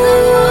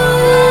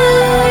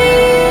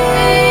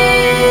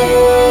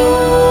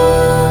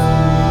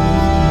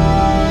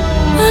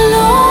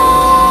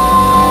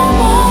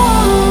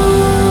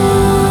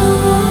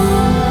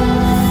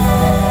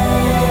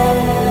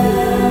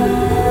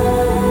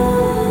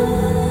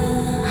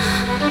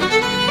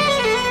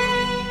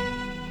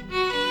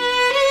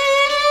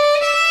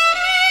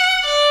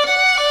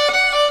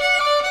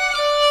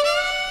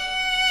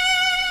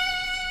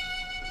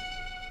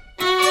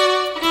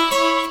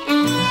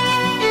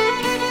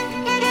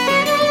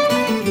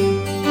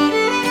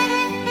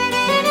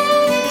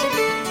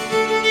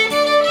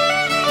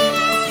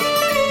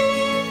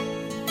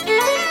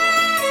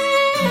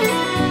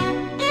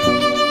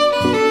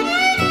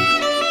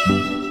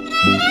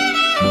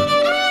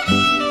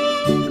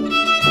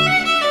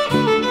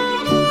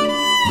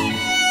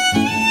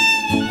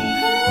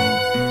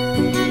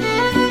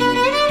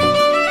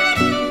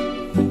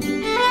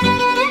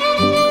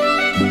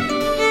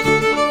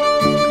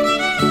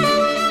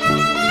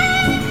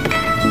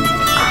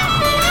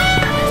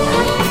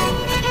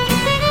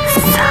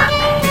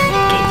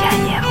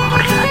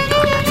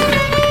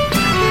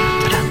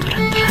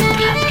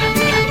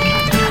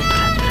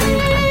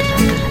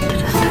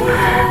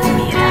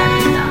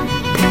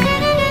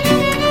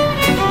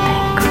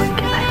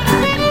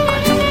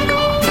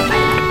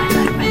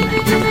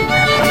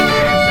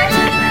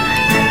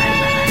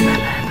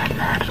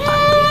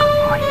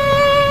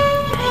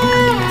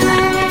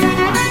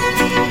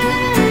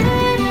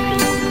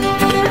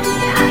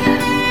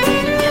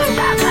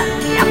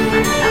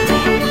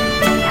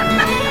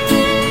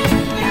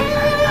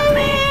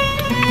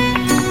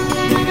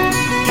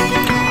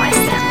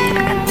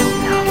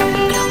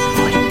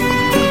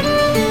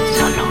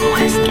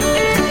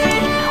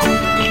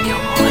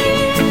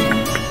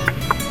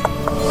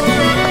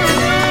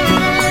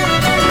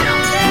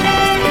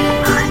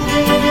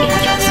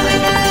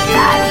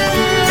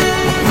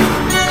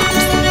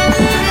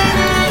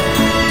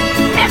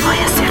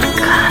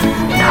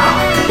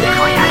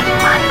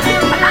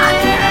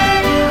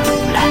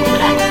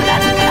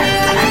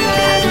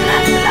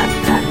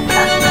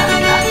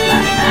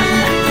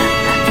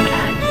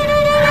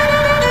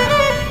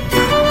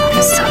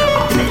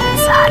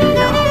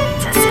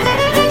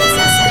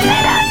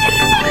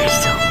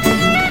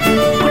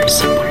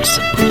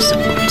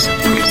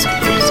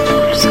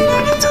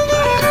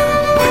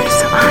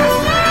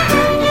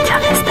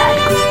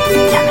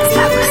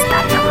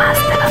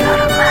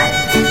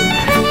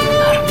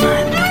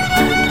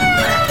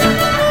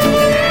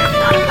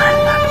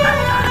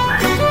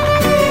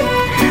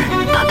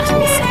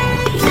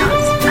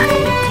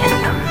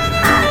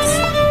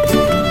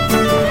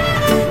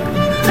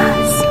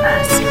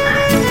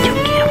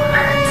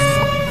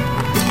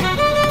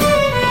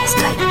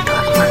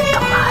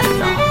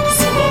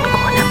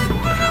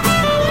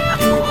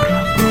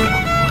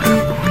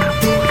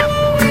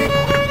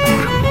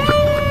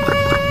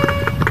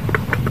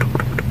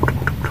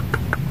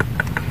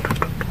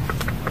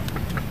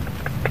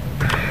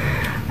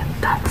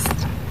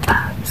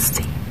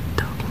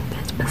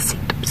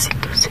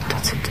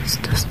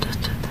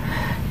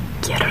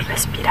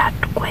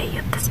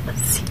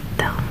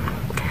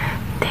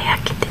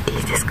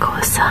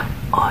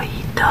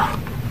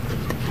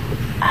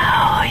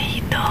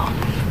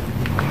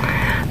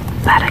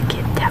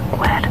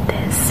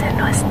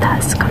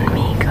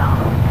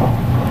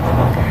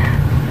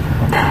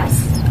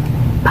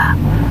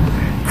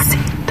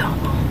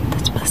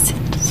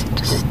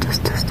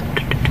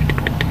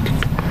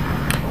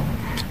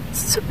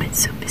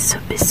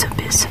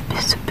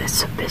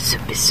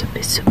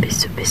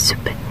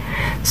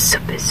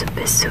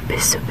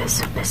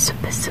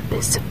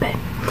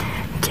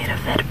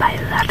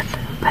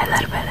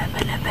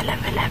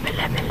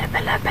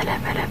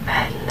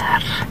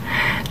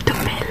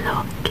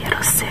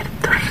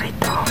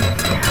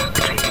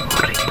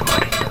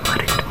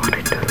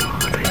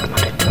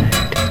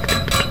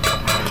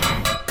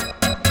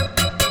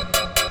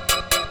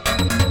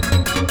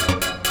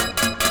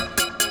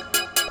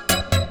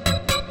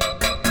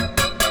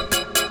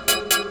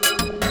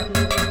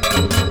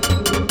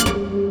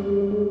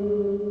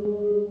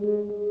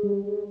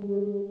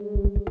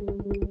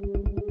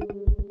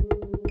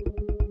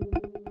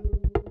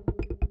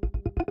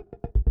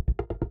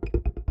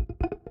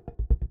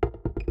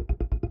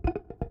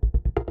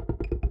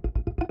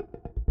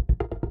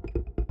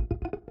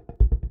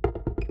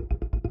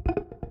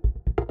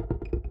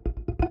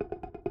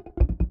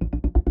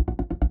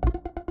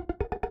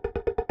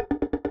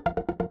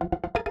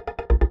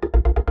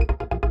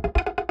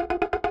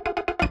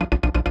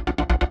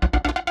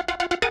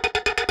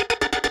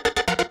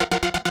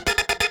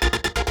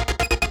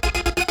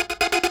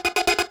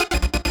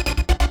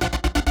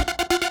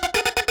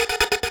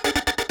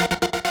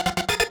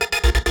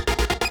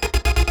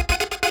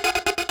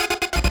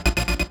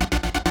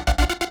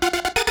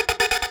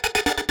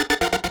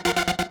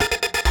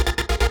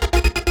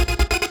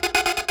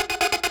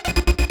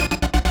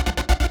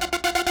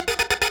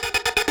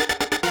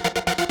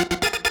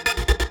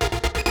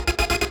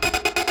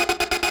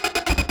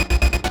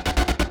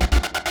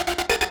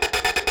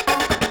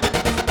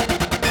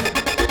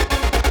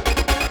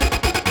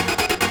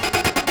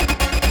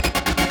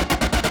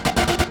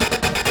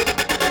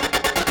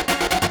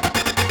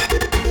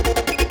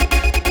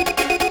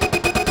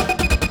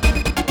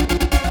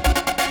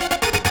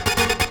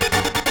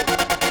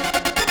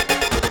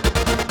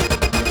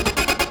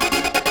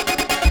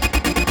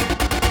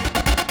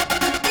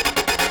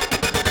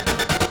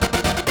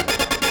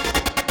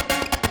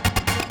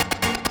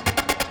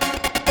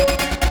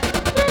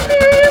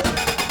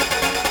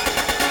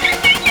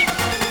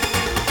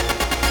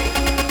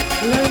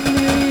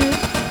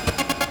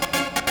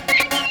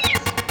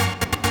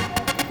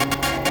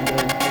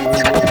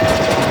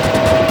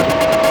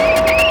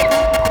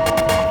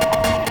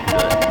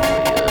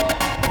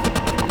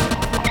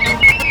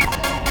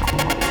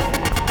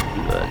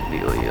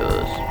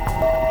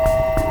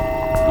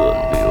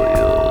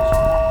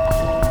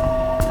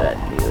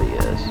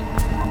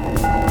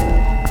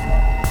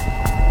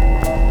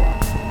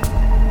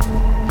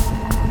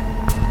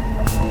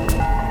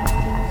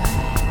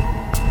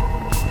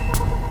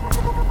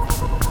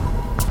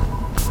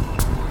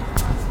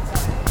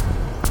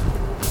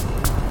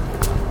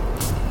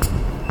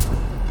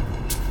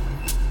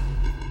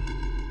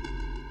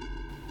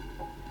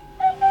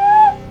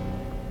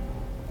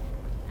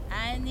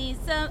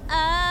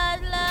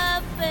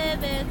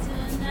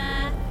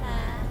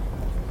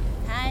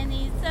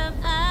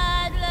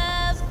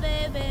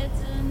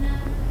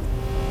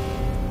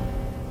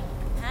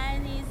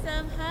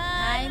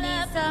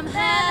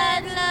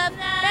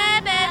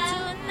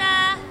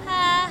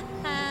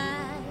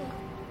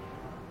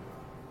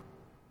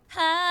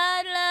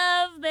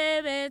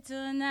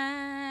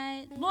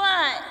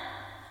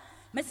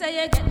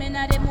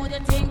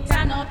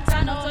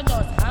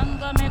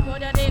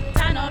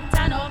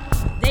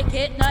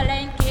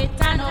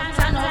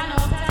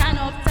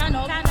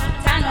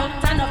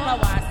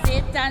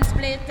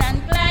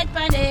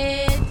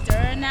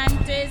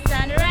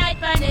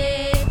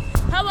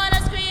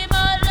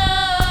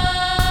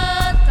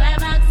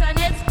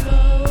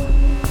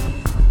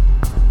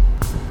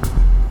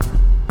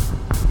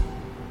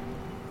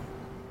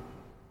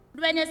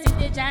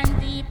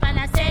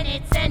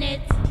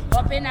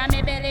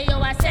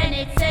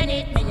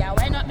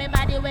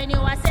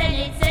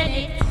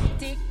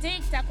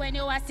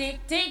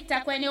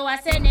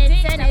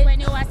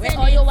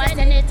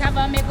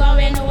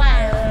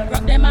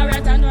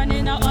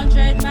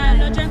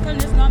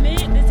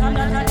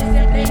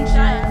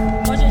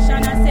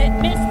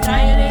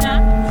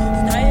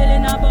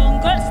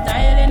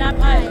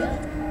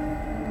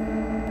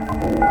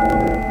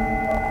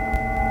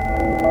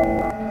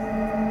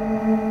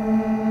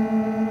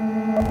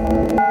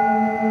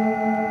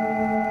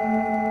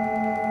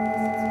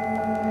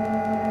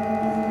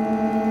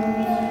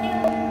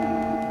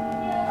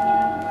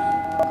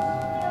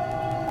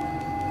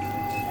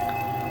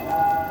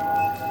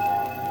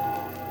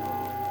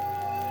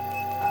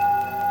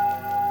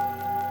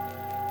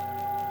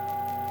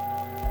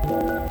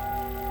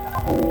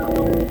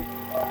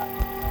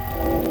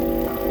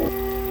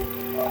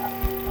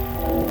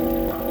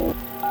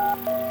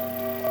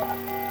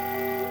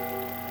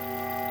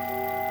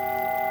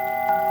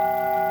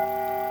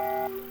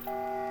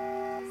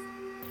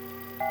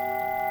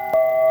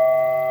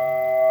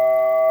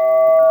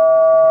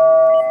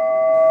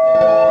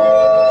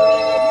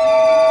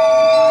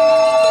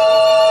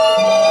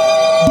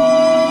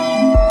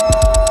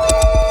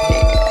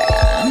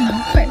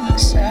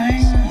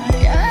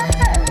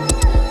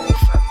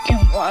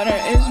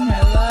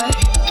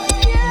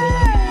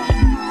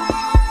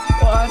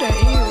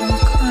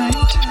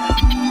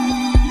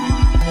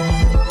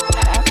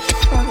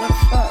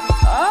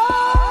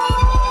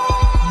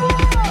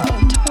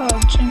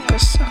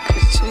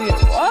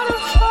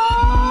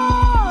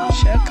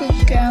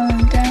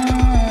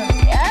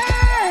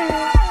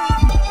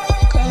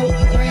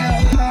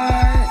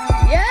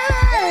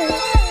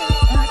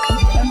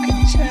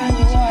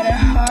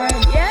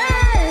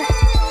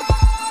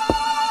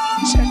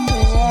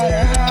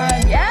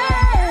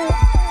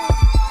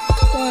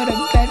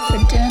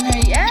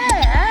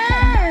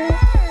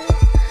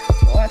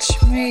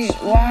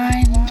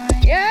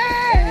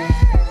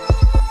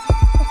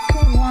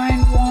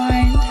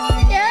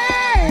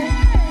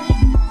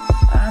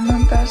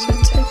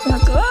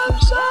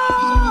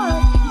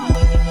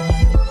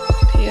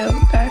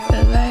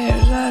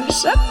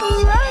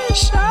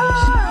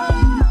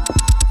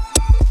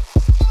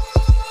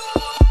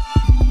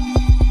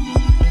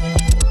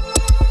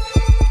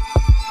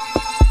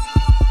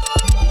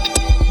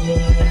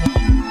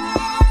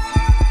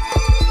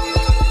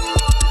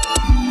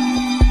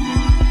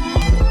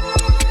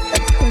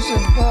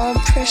 all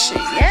pressure,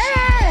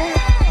 yeah.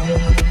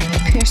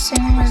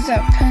 Piercing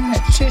without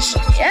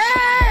penetration,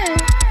 yeah.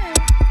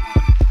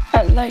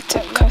 I like to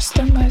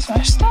customize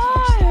my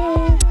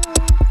style.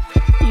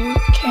 You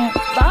can't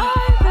buy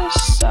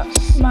this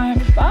off my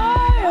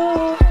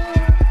bio.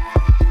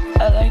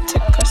 I like to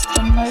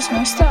customize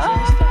my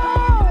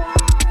style.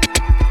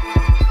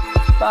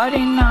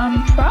 Body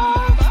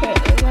non-profit,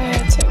 the way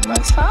I take my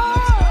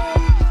time.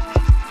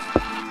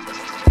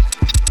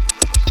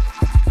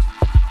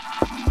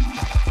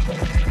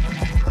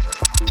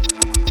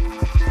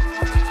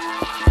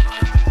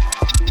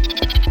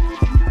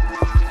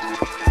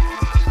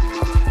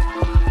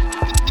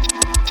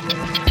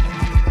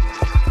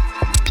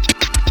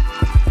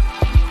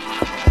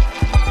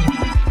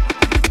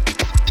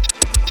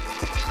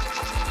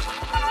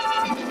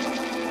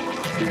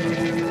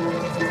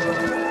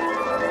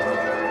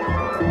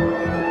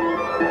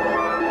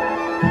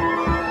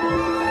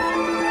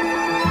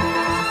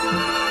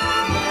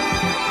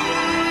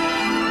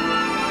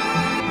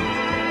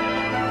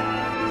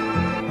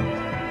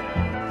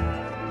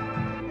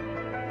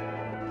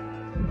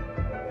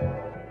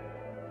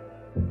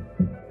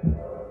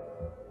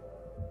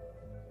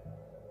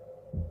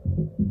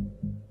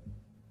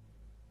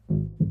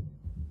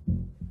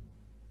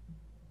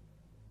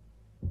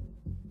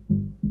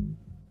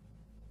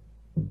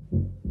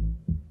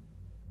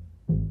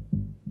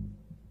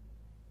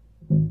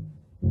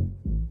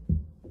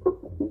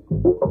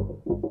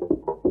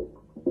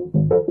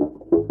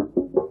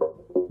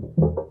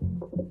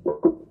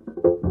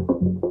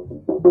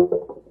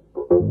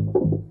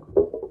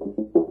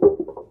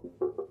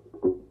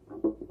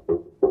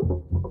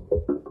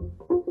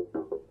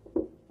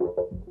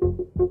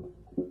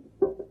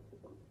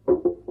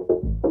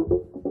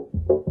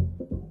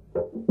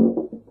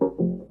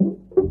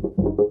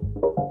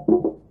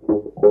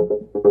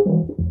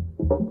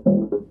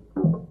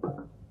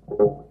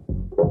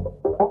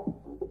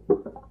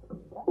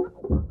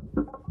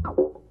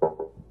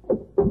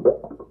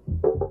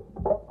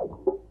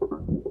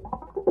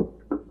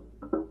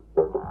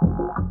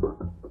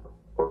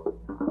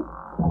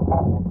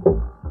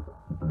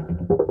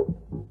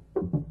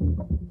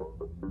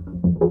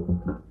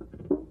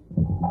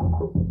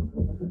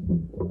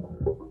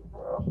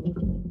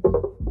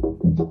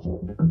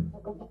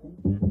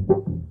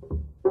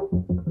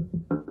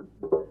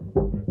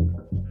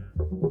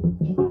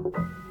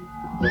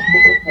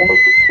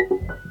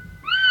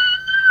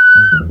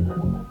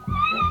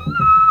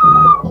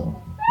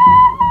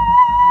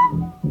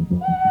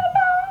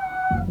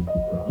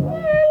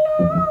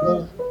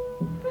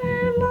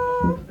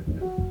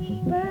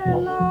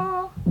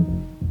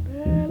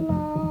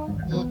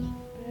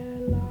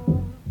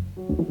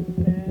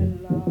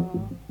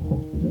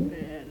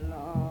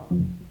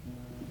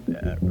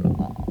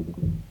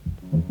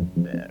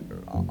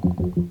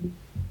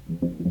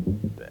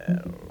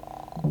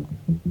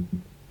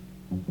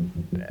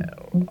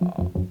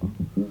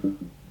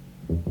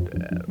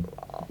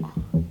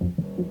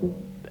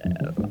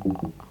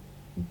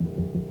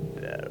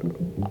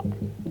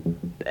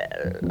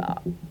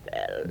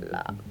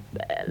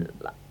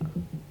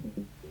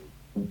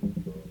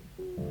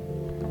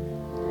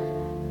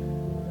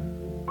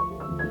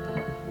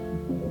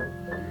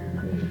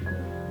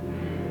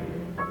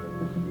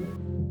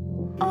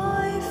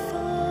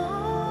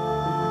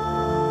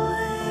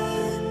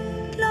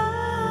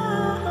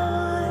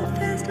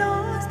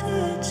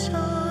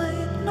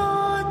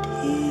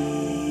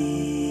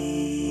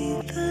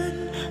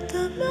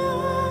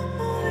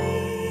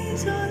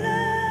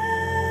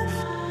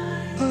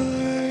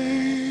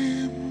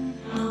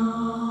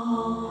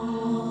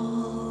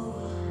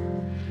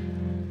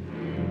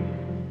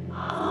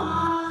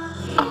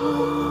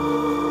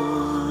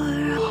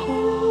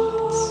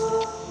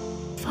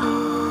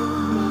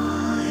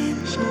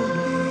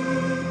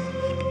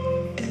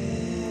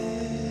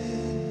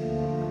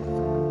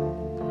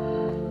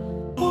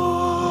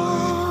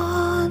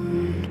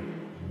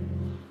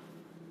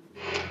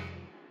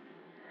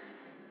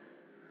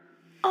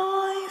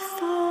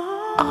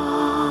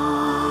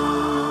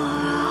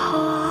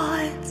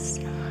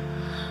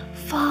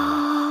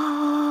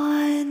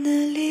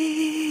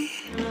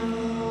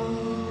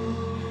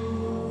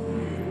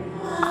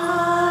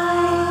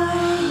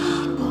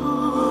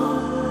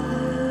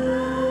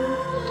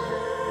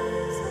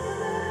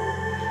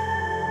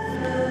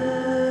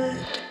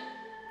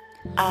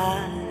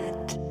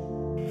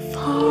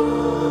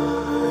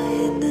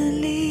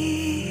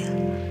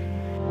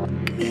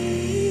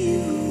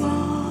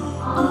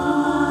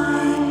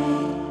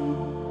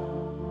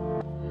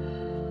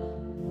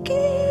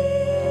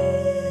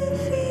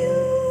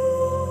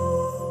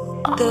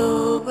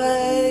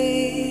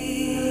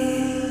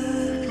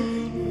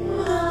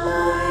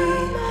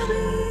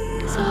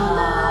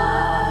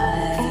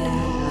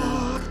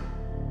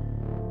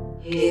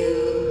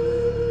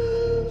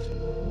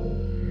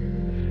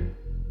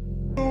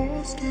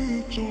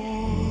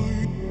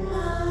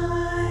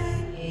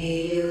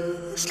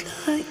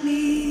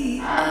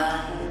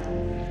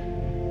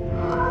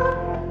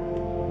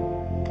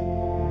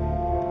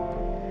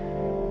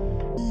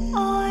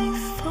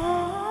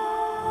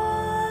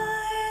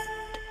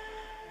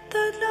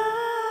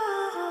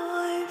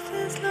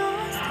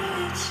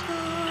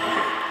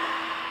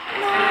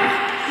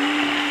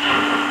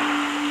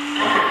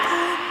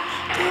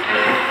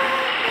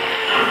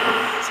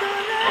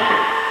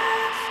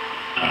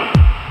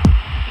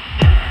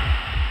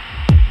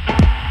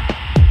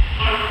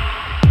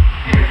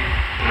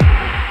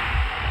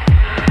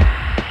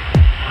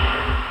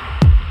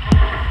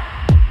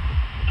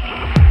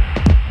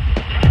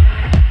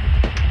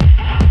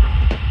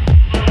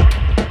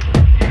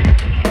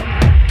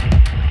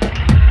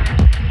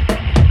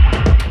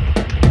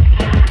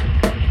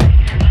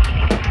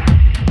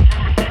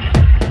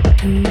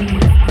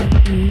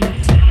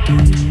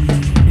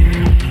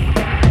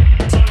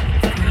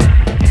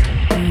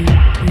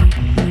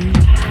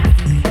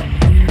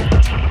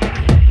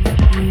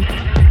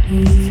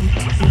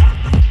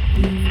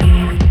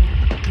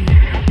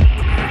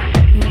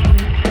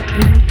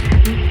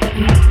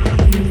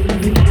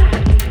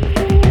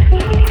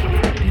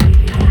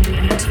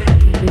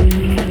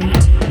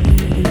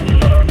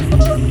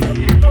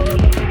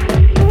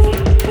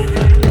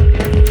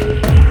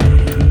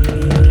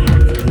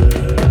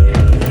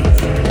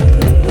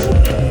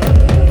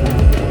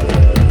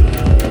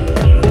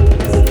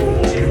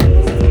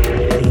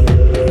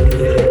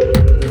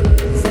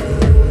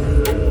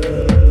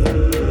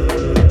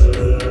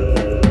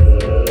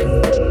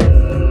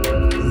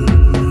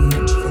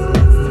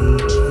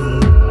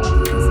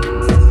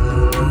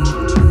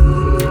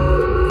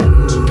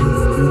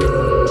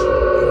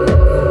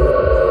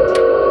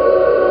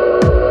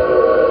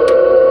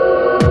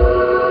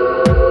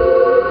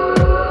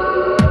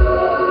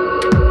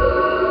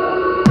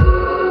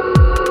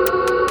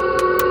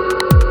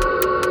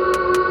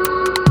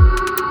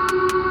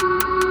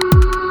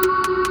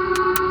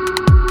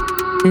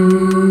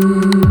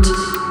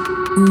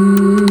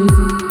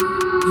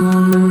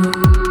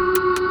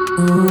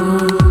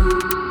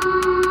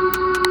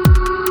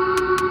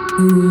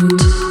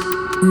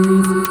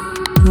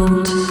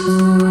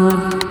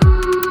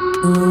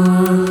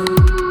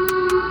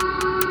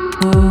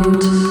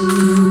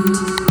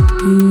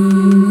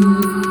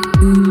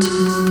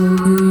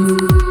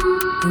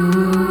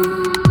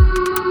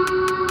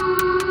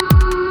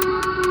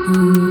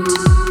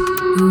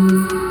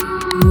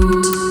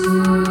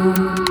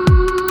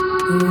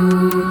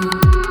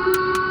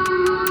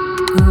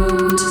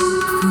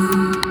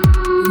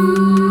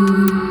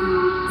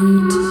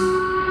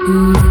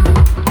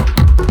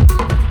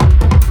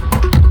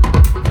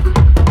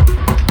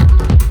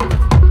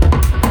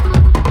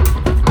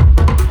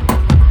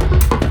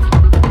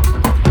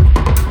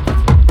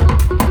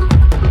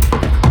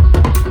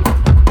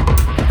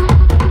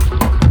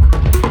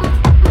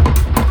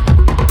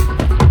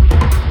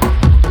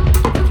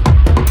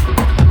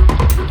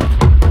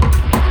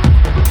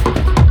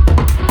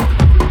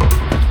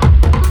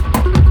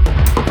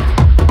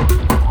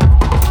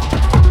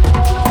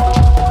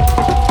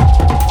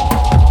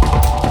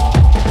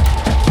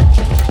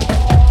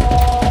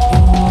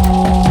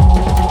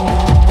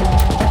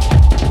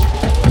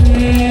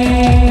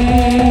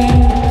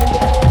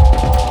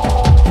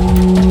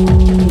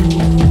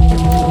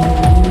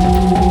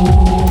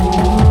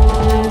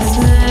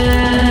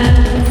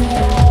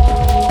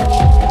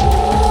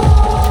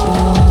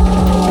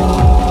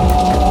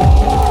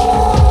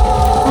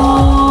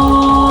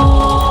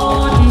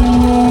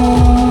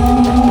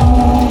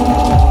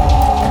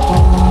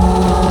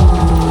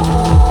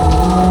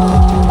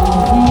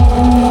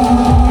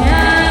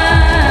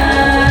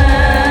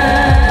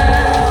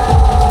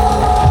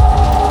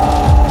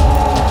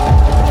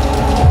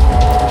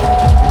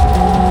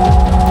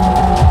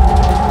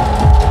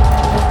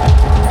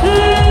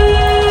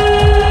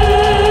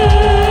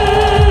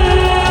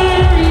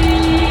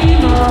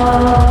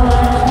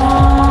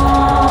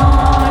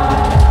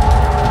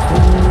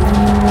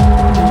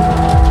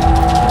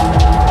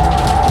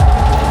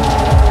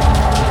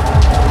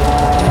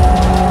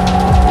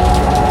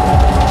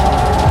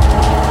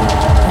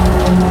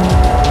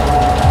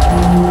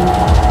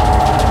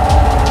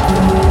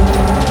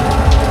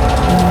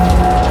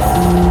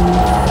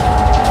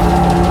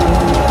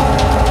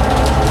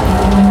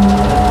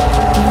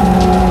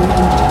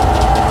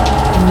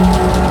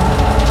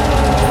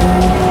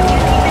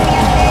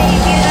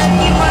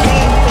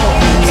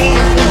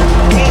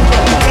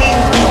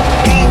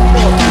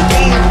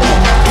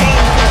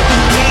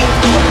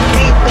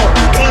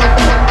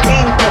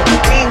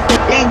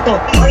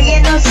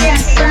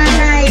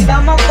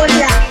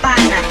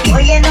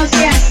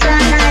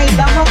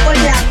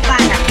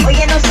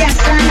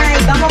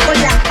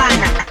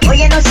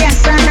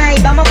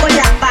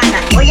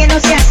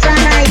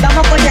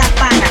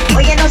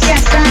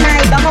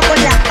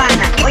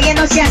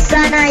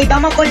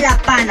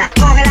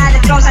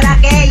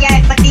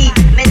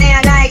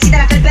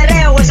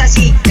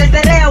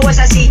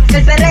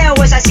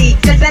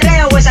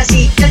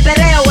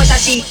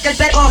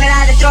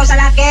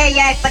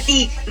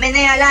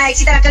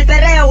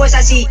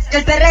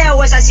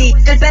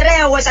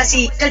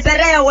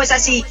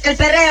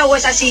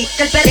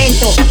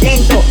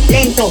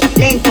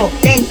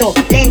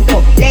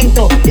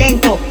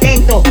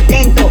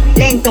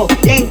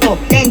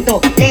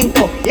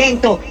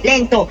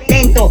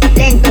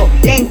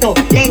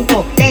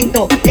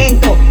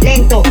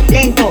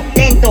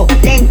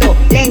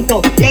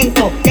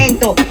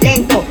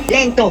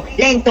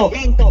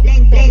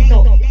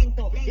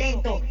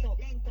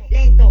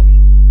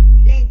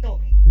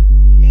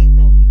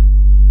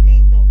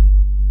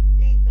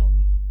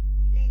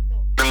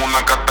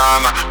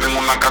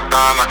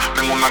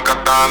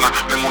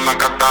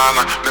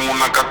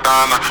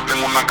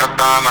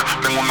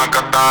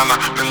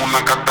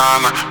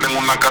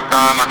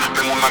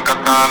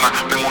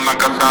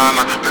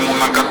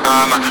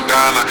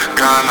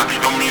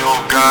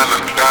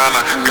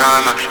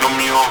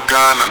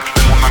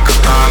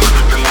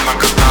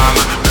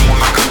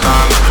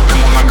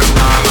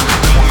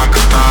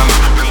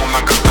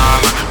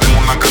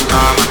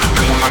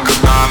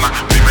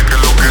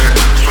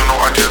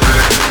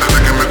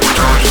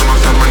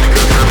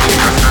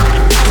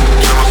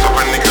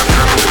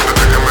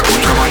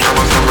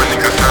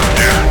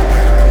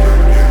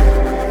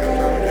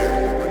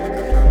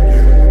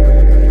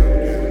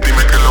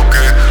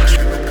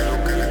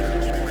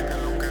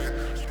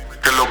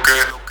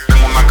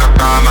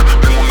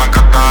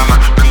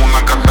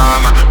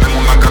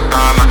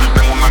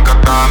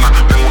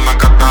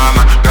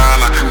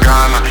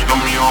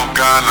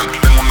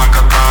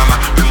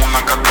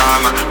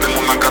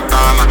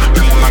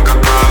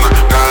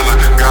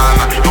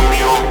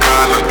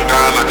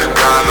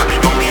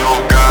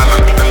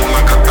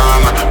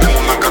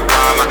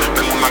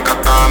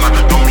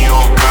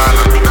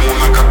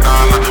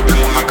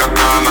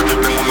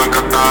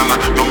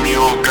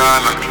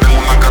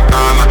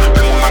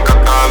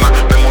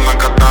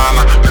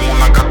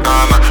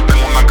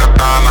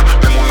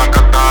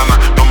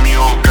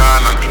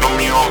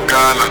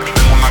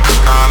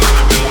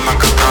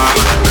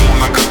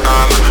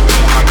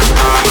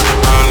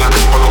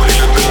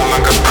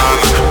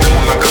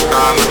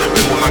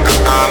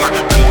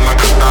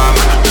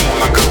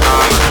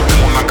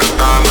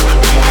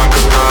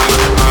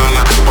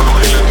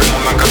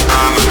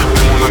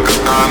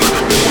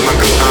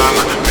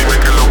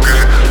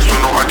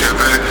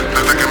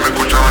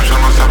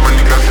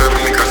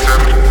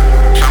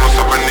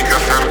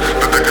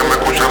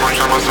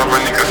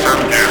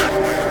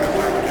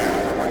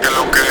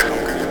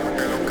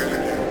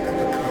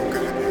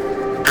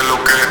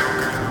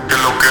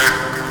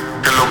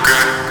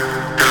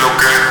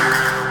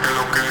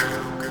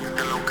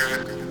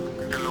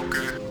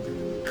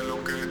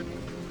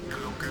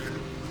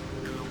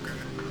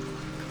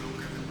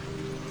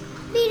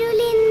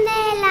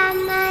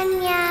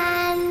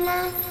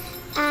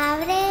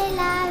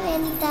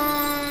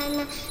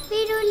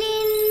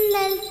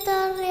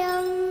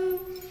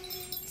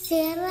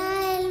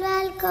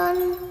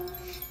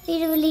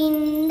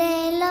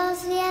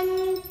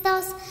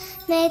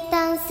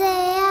 métanse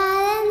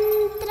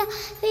adentro,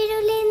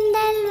 virulín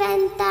del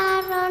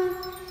ventarrón,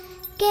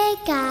 que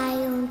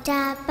cae un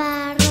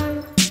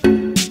chaparrón.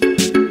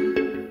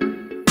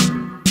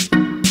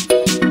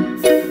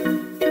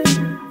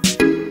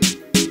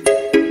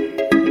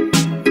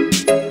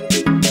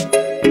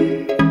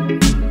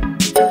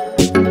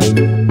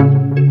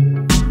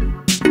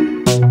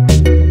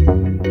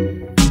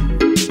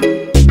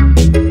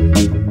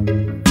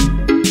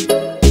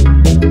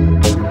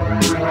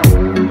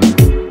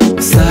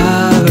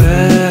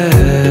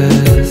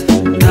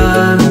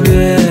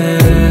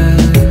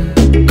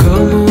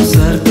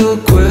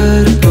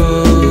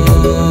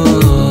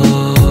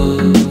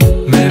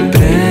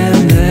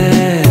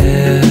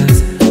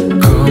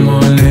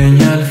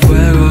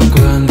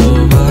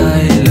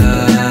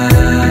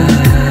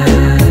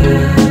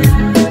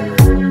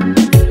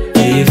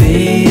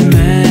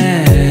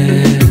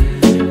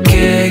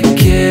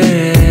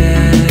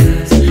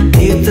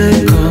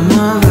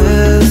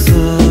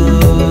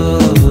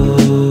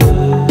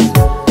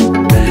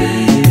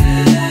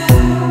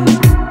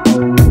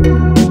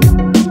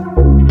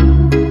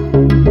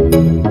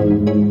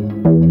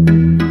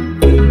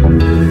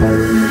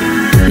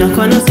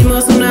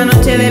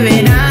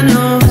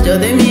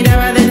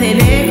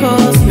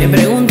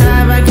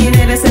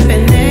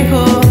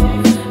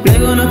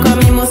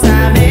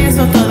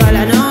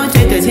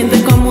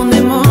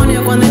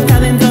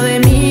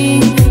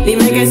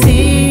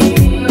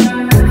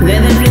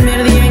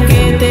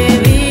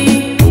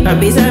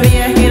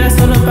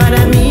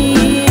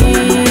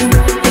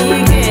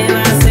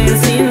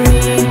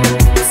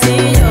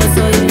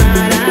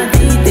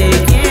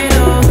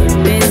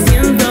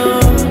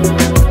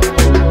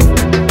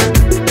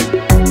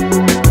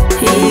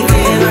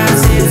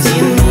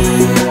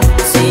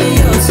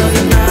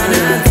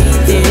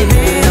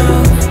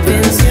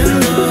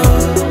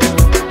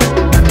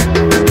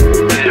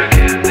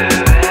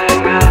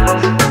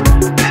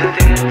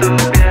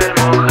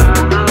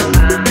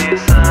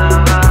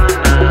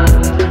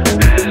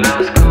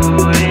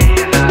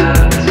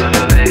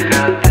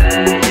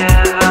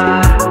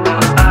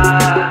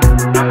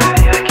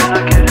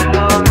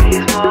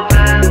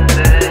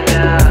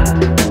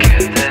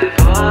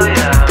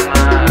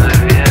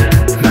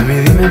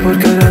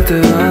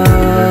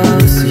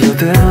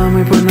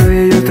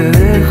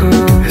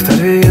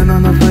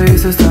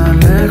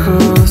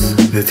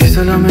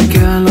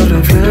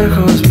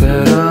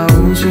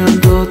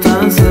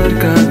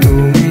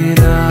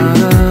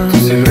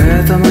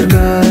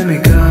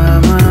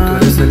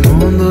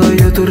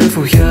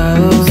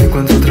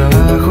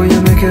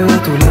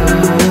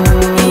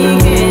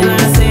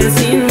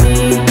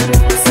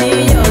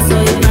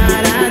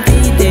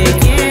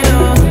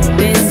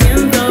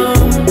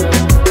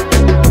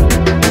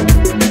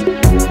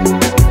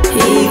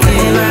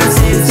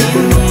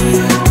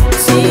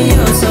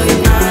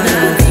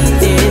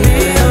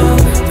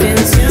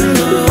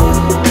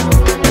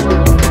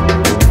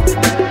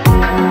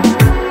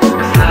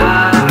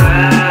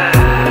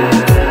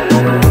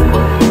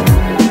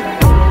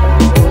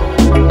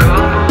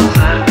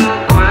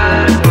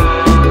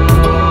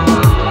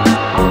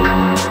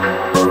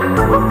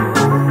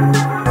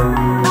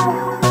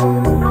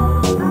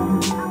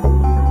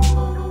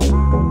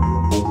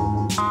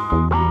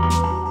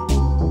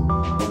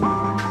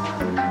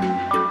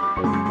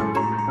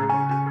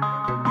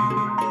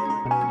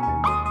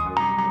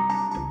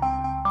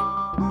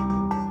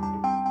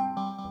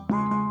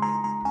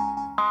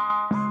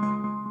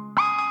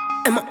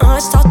 And my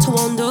eyes start to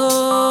wander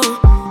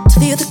to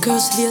the other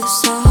girls to the other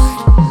side.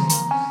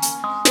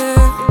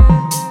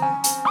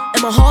 Yeah.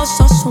 And my heart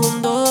starts to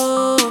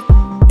wonder,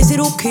 is it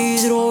okay,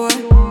 is it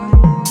alright?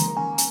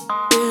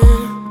 Yeah.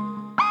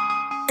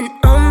 And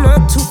I'm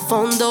not too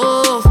fond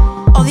of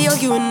all the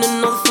arguing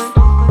and all the fight.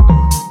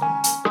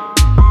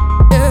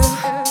 Yeah.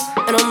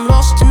 And I'm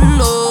lost in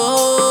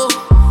love,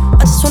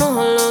 I just wanna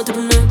hold on to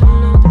the night.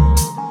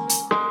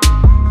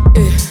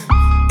 Yeah.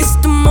 It's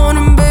the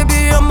morning,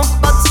 baby, I'm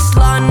about to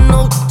slide,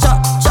 no chop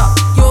chop.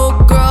 Your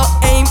girl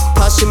ain't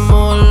passion,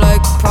 more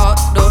like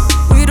Prada.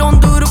 We don't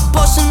do the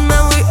portion,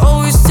 man, we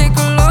always take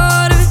a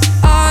lot of it.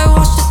 I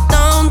wash it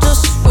down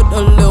just with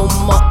a little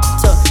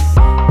motor.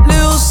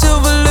 Little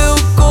silver, little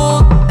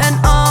gold, and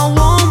I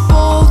want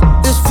both.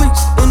 There's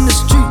freaks in the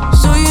street,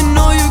 so you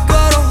know you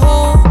got a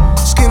hold.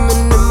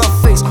 Screaming in my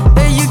face,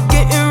 hey, you're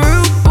getting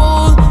real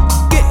bold,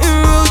 getting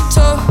real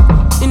tough,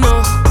 you know.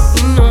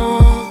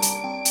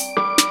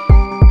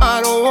 I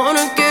don't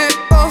wanna get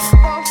rough,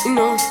 you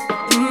know.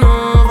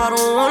 I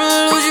don't wanna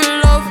lose your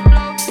love,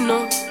 you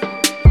know.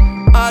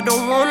 I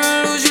don't wanna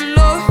lose your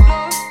love,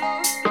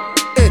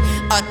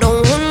 I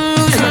don't wanna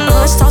lose your love. And my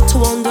eyes start to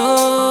wander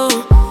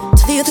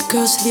to the other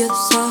girls to the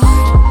other side.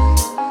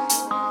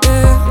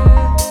 Yeah,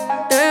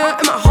 yeah.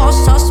 And my heart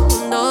starts to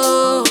wonder,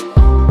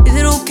 is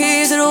it okay,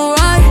 is it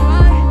alright?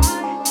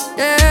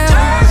 Yeah.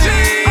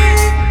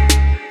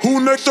 Who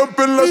next up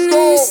and let's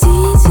go? See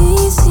what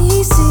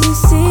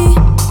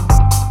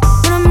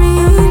I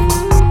mean?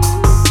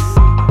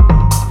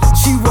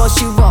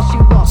 She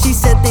walk, she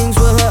said things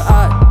with her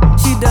eye.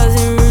 She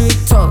doesn't really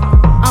talk,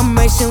 I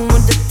make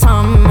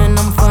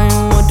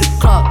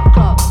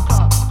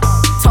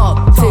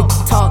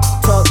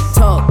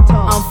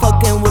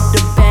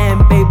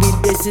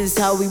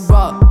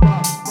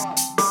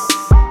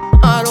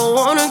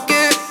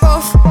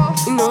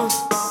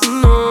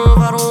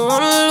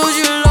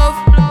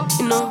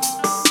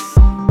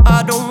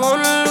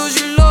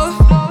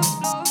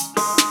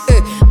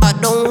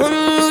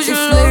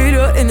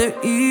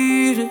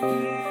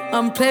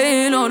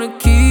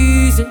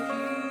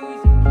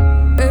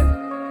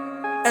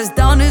as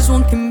down as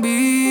one can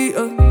be.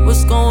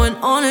 What's going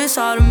on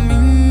inside of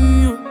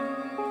me?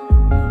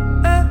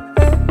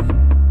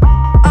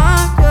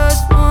 I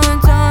just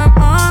one time,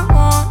 I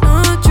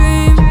wanna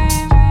dream.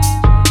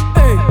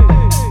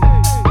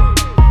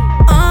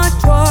 I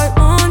try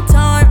one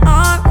time,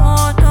 I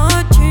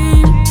wanna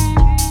dream.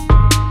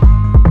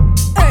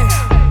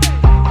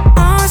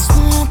 I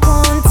smoke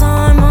one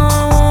time, I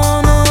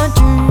wanna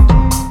dream.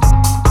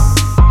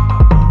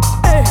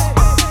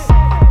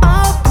 I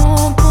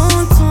pump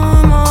one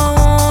time, I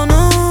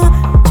wanna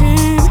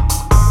dream.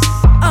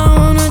 I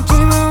wanna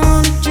dream, I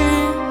wanna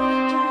dream.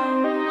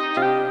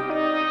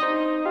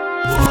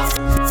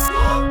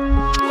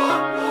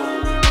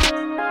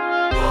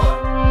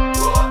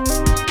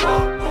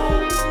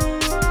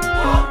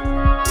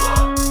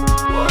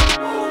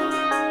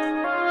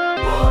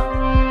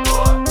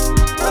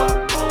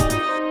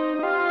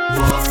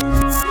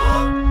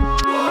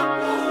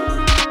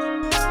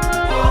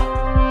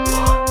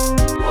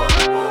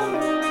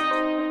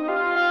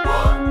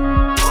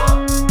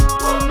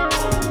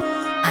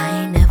 I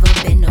ain't never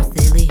been no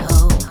silly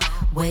hoe,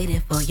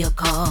 waiting for your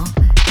call,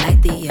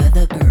 like the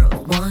other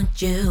girls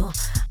want you.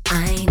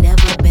 I ain't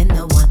never been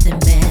the one to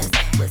mess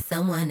with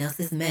someone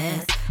else's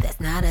mess. That's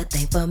not a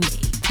thing for me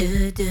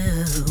to do.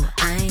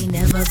 I ain't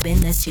never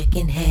been a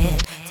chicken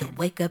head to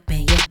wake up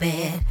in your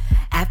bed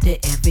after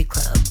every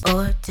club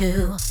or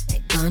two.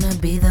 Ain't gonna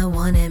be the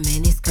one in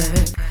mini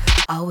skirt,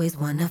 always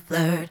wanna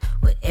flirt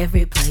with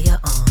every player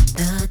on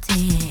the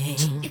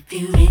team. If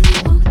you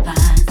really wanna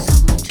find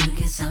someone to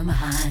get some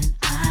behind,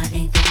 I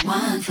ain't the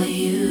one for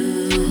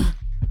you.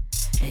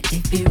 And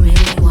if you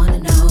really wanna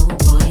know,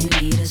 boy, you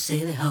need a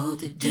silly hoe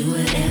to do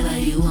whatever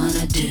you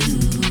wanna do.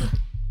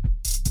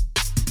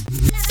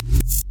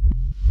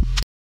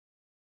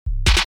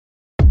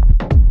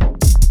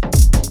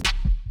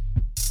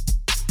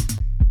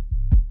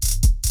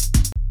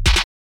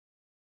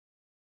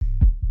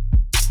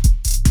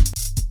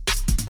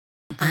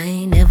 I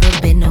ain't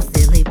never been no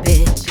silly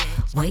bitch,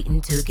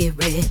 waiting to get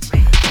rich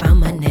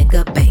from a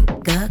nigga bank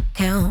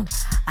account.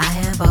 I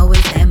have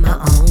always had my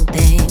own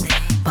things,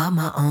 bought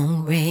my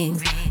own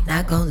rings.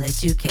 Not gonna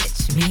let you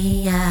catch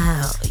me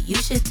out. You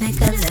should take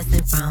a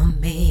lesson from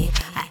me.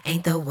 I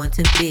ain't the one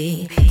to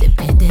be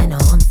dependent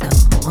on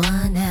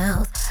someone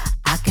else.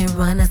 I can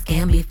run a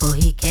scam before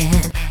he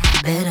can.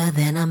 I'm better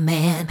than a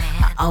man.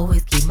 I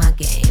always keep my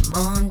game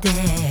on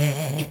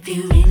deck. If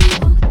you really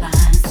wanna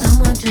find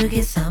someone to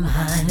get some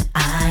behind,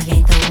 I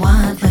ain't the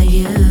one for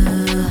you.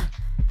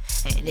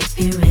 And if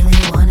you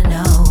really wanna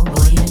know,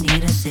 boy, you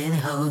need a silly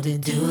hoe to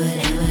do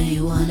whatever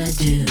you wanna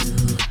do.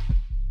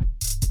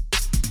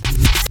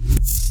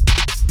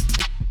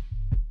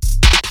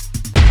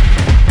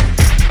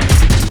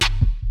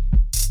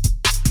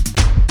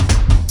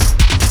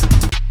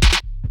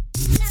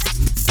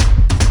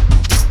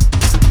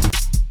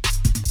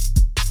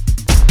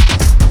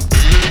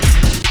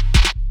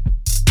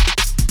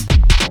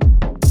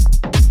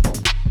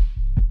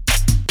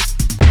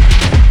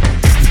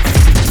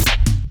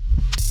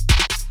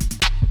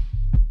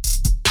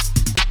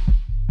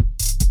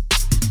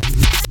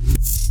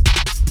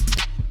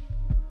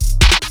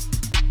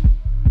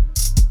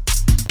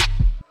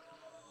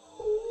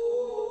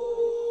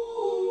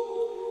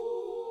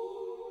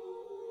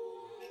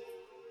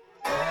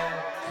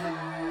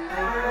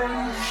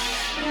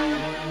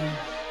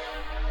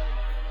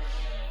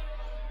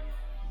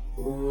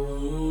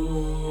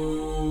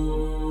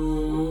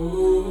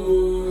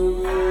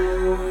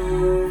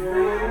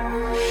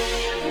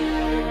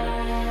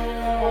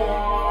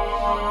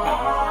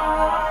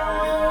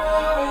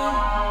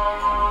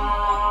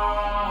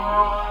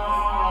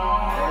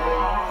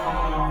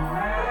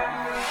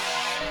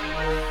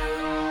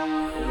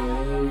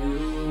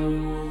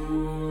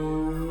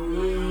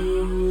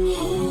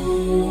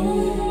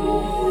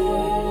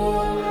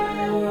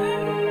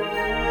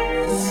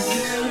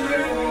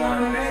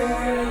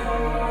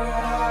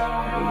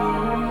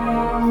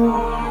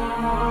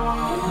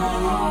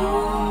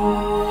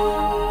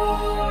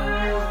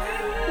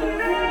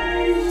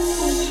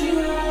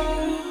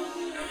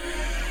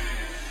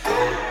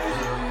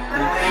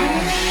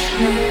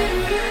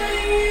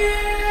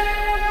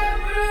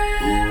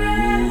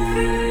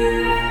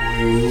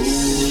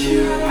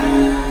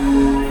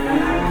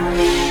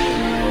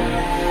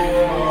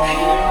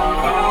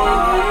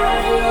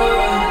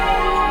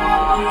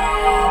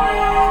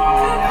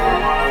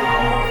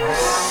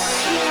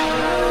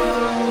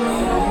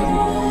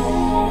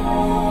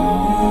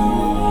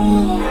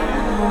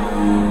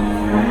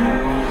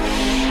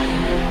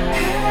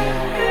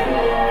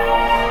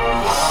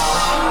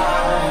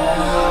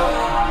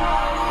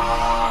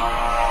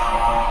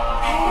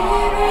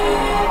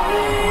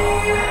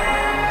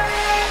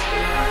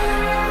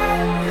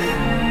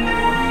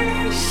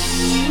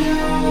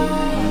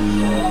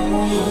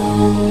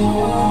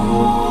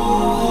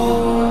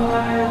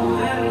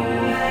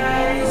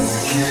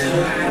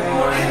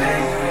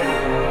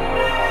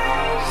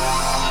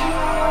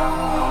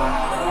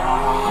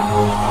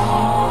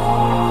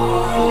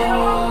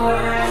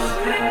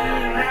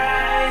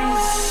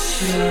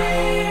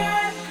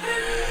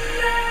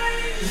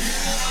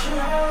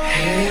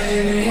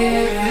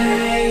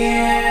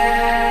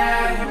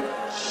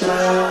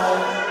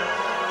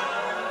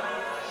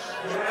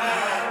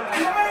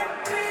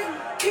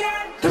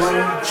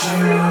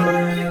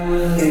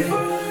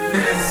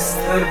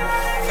 How do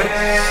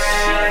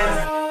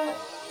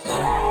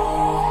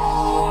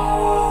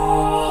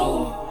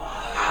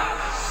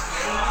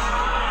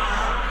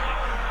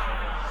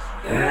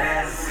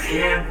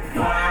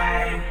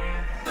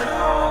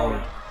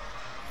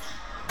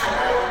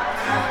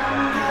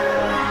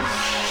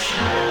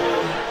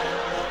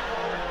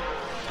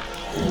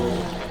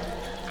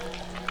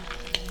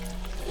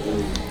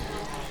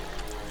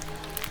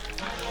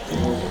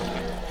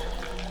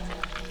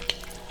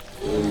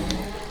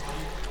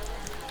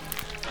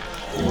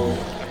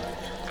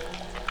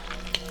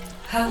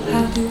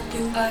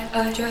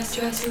I dress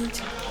suit?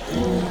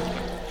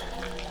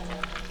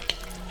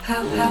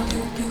 How do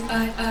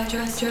I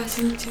dress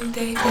suit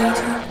today? How do I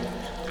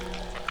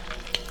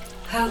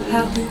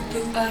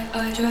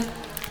dress?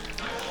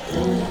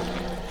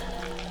 How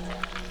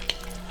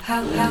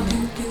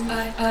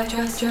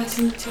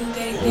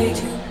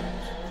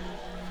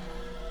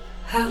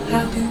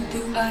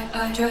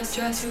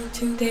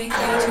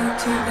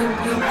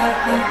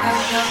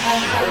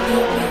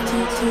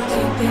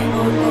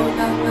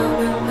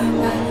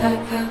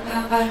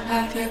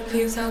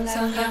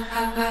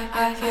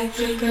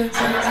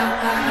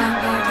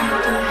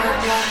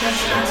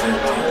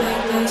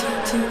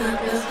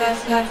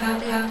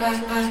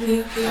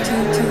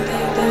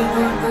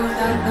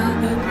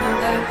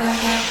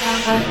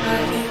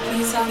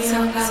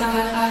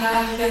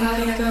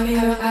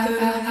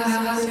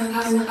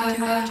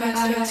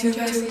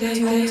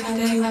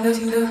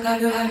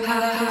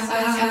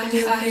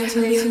do I dress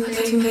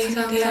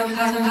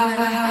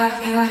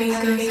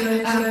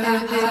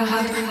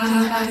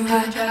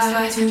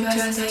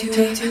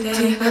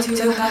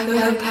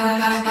suit today?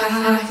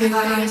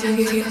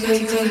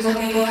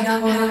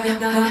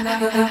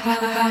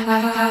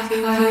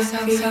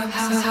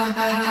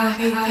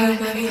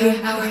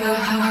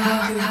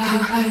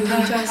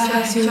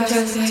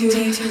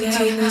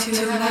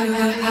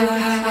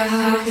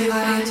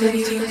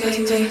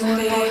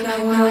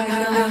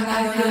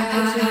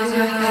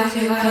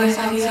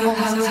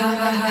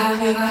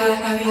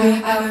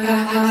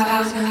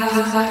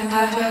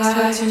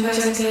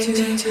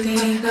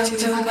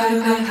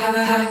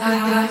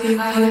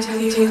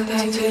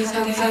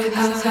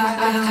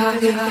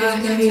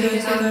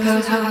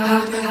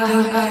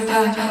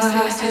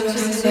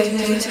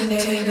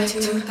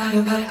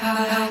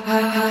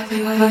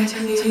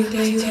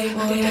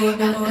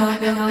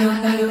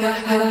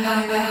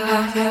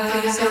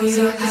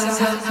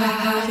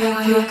 do I dress suit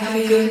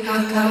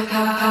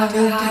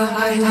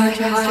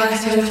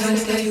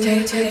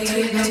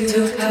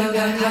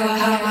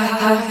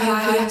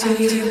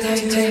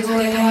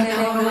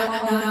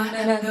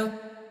today?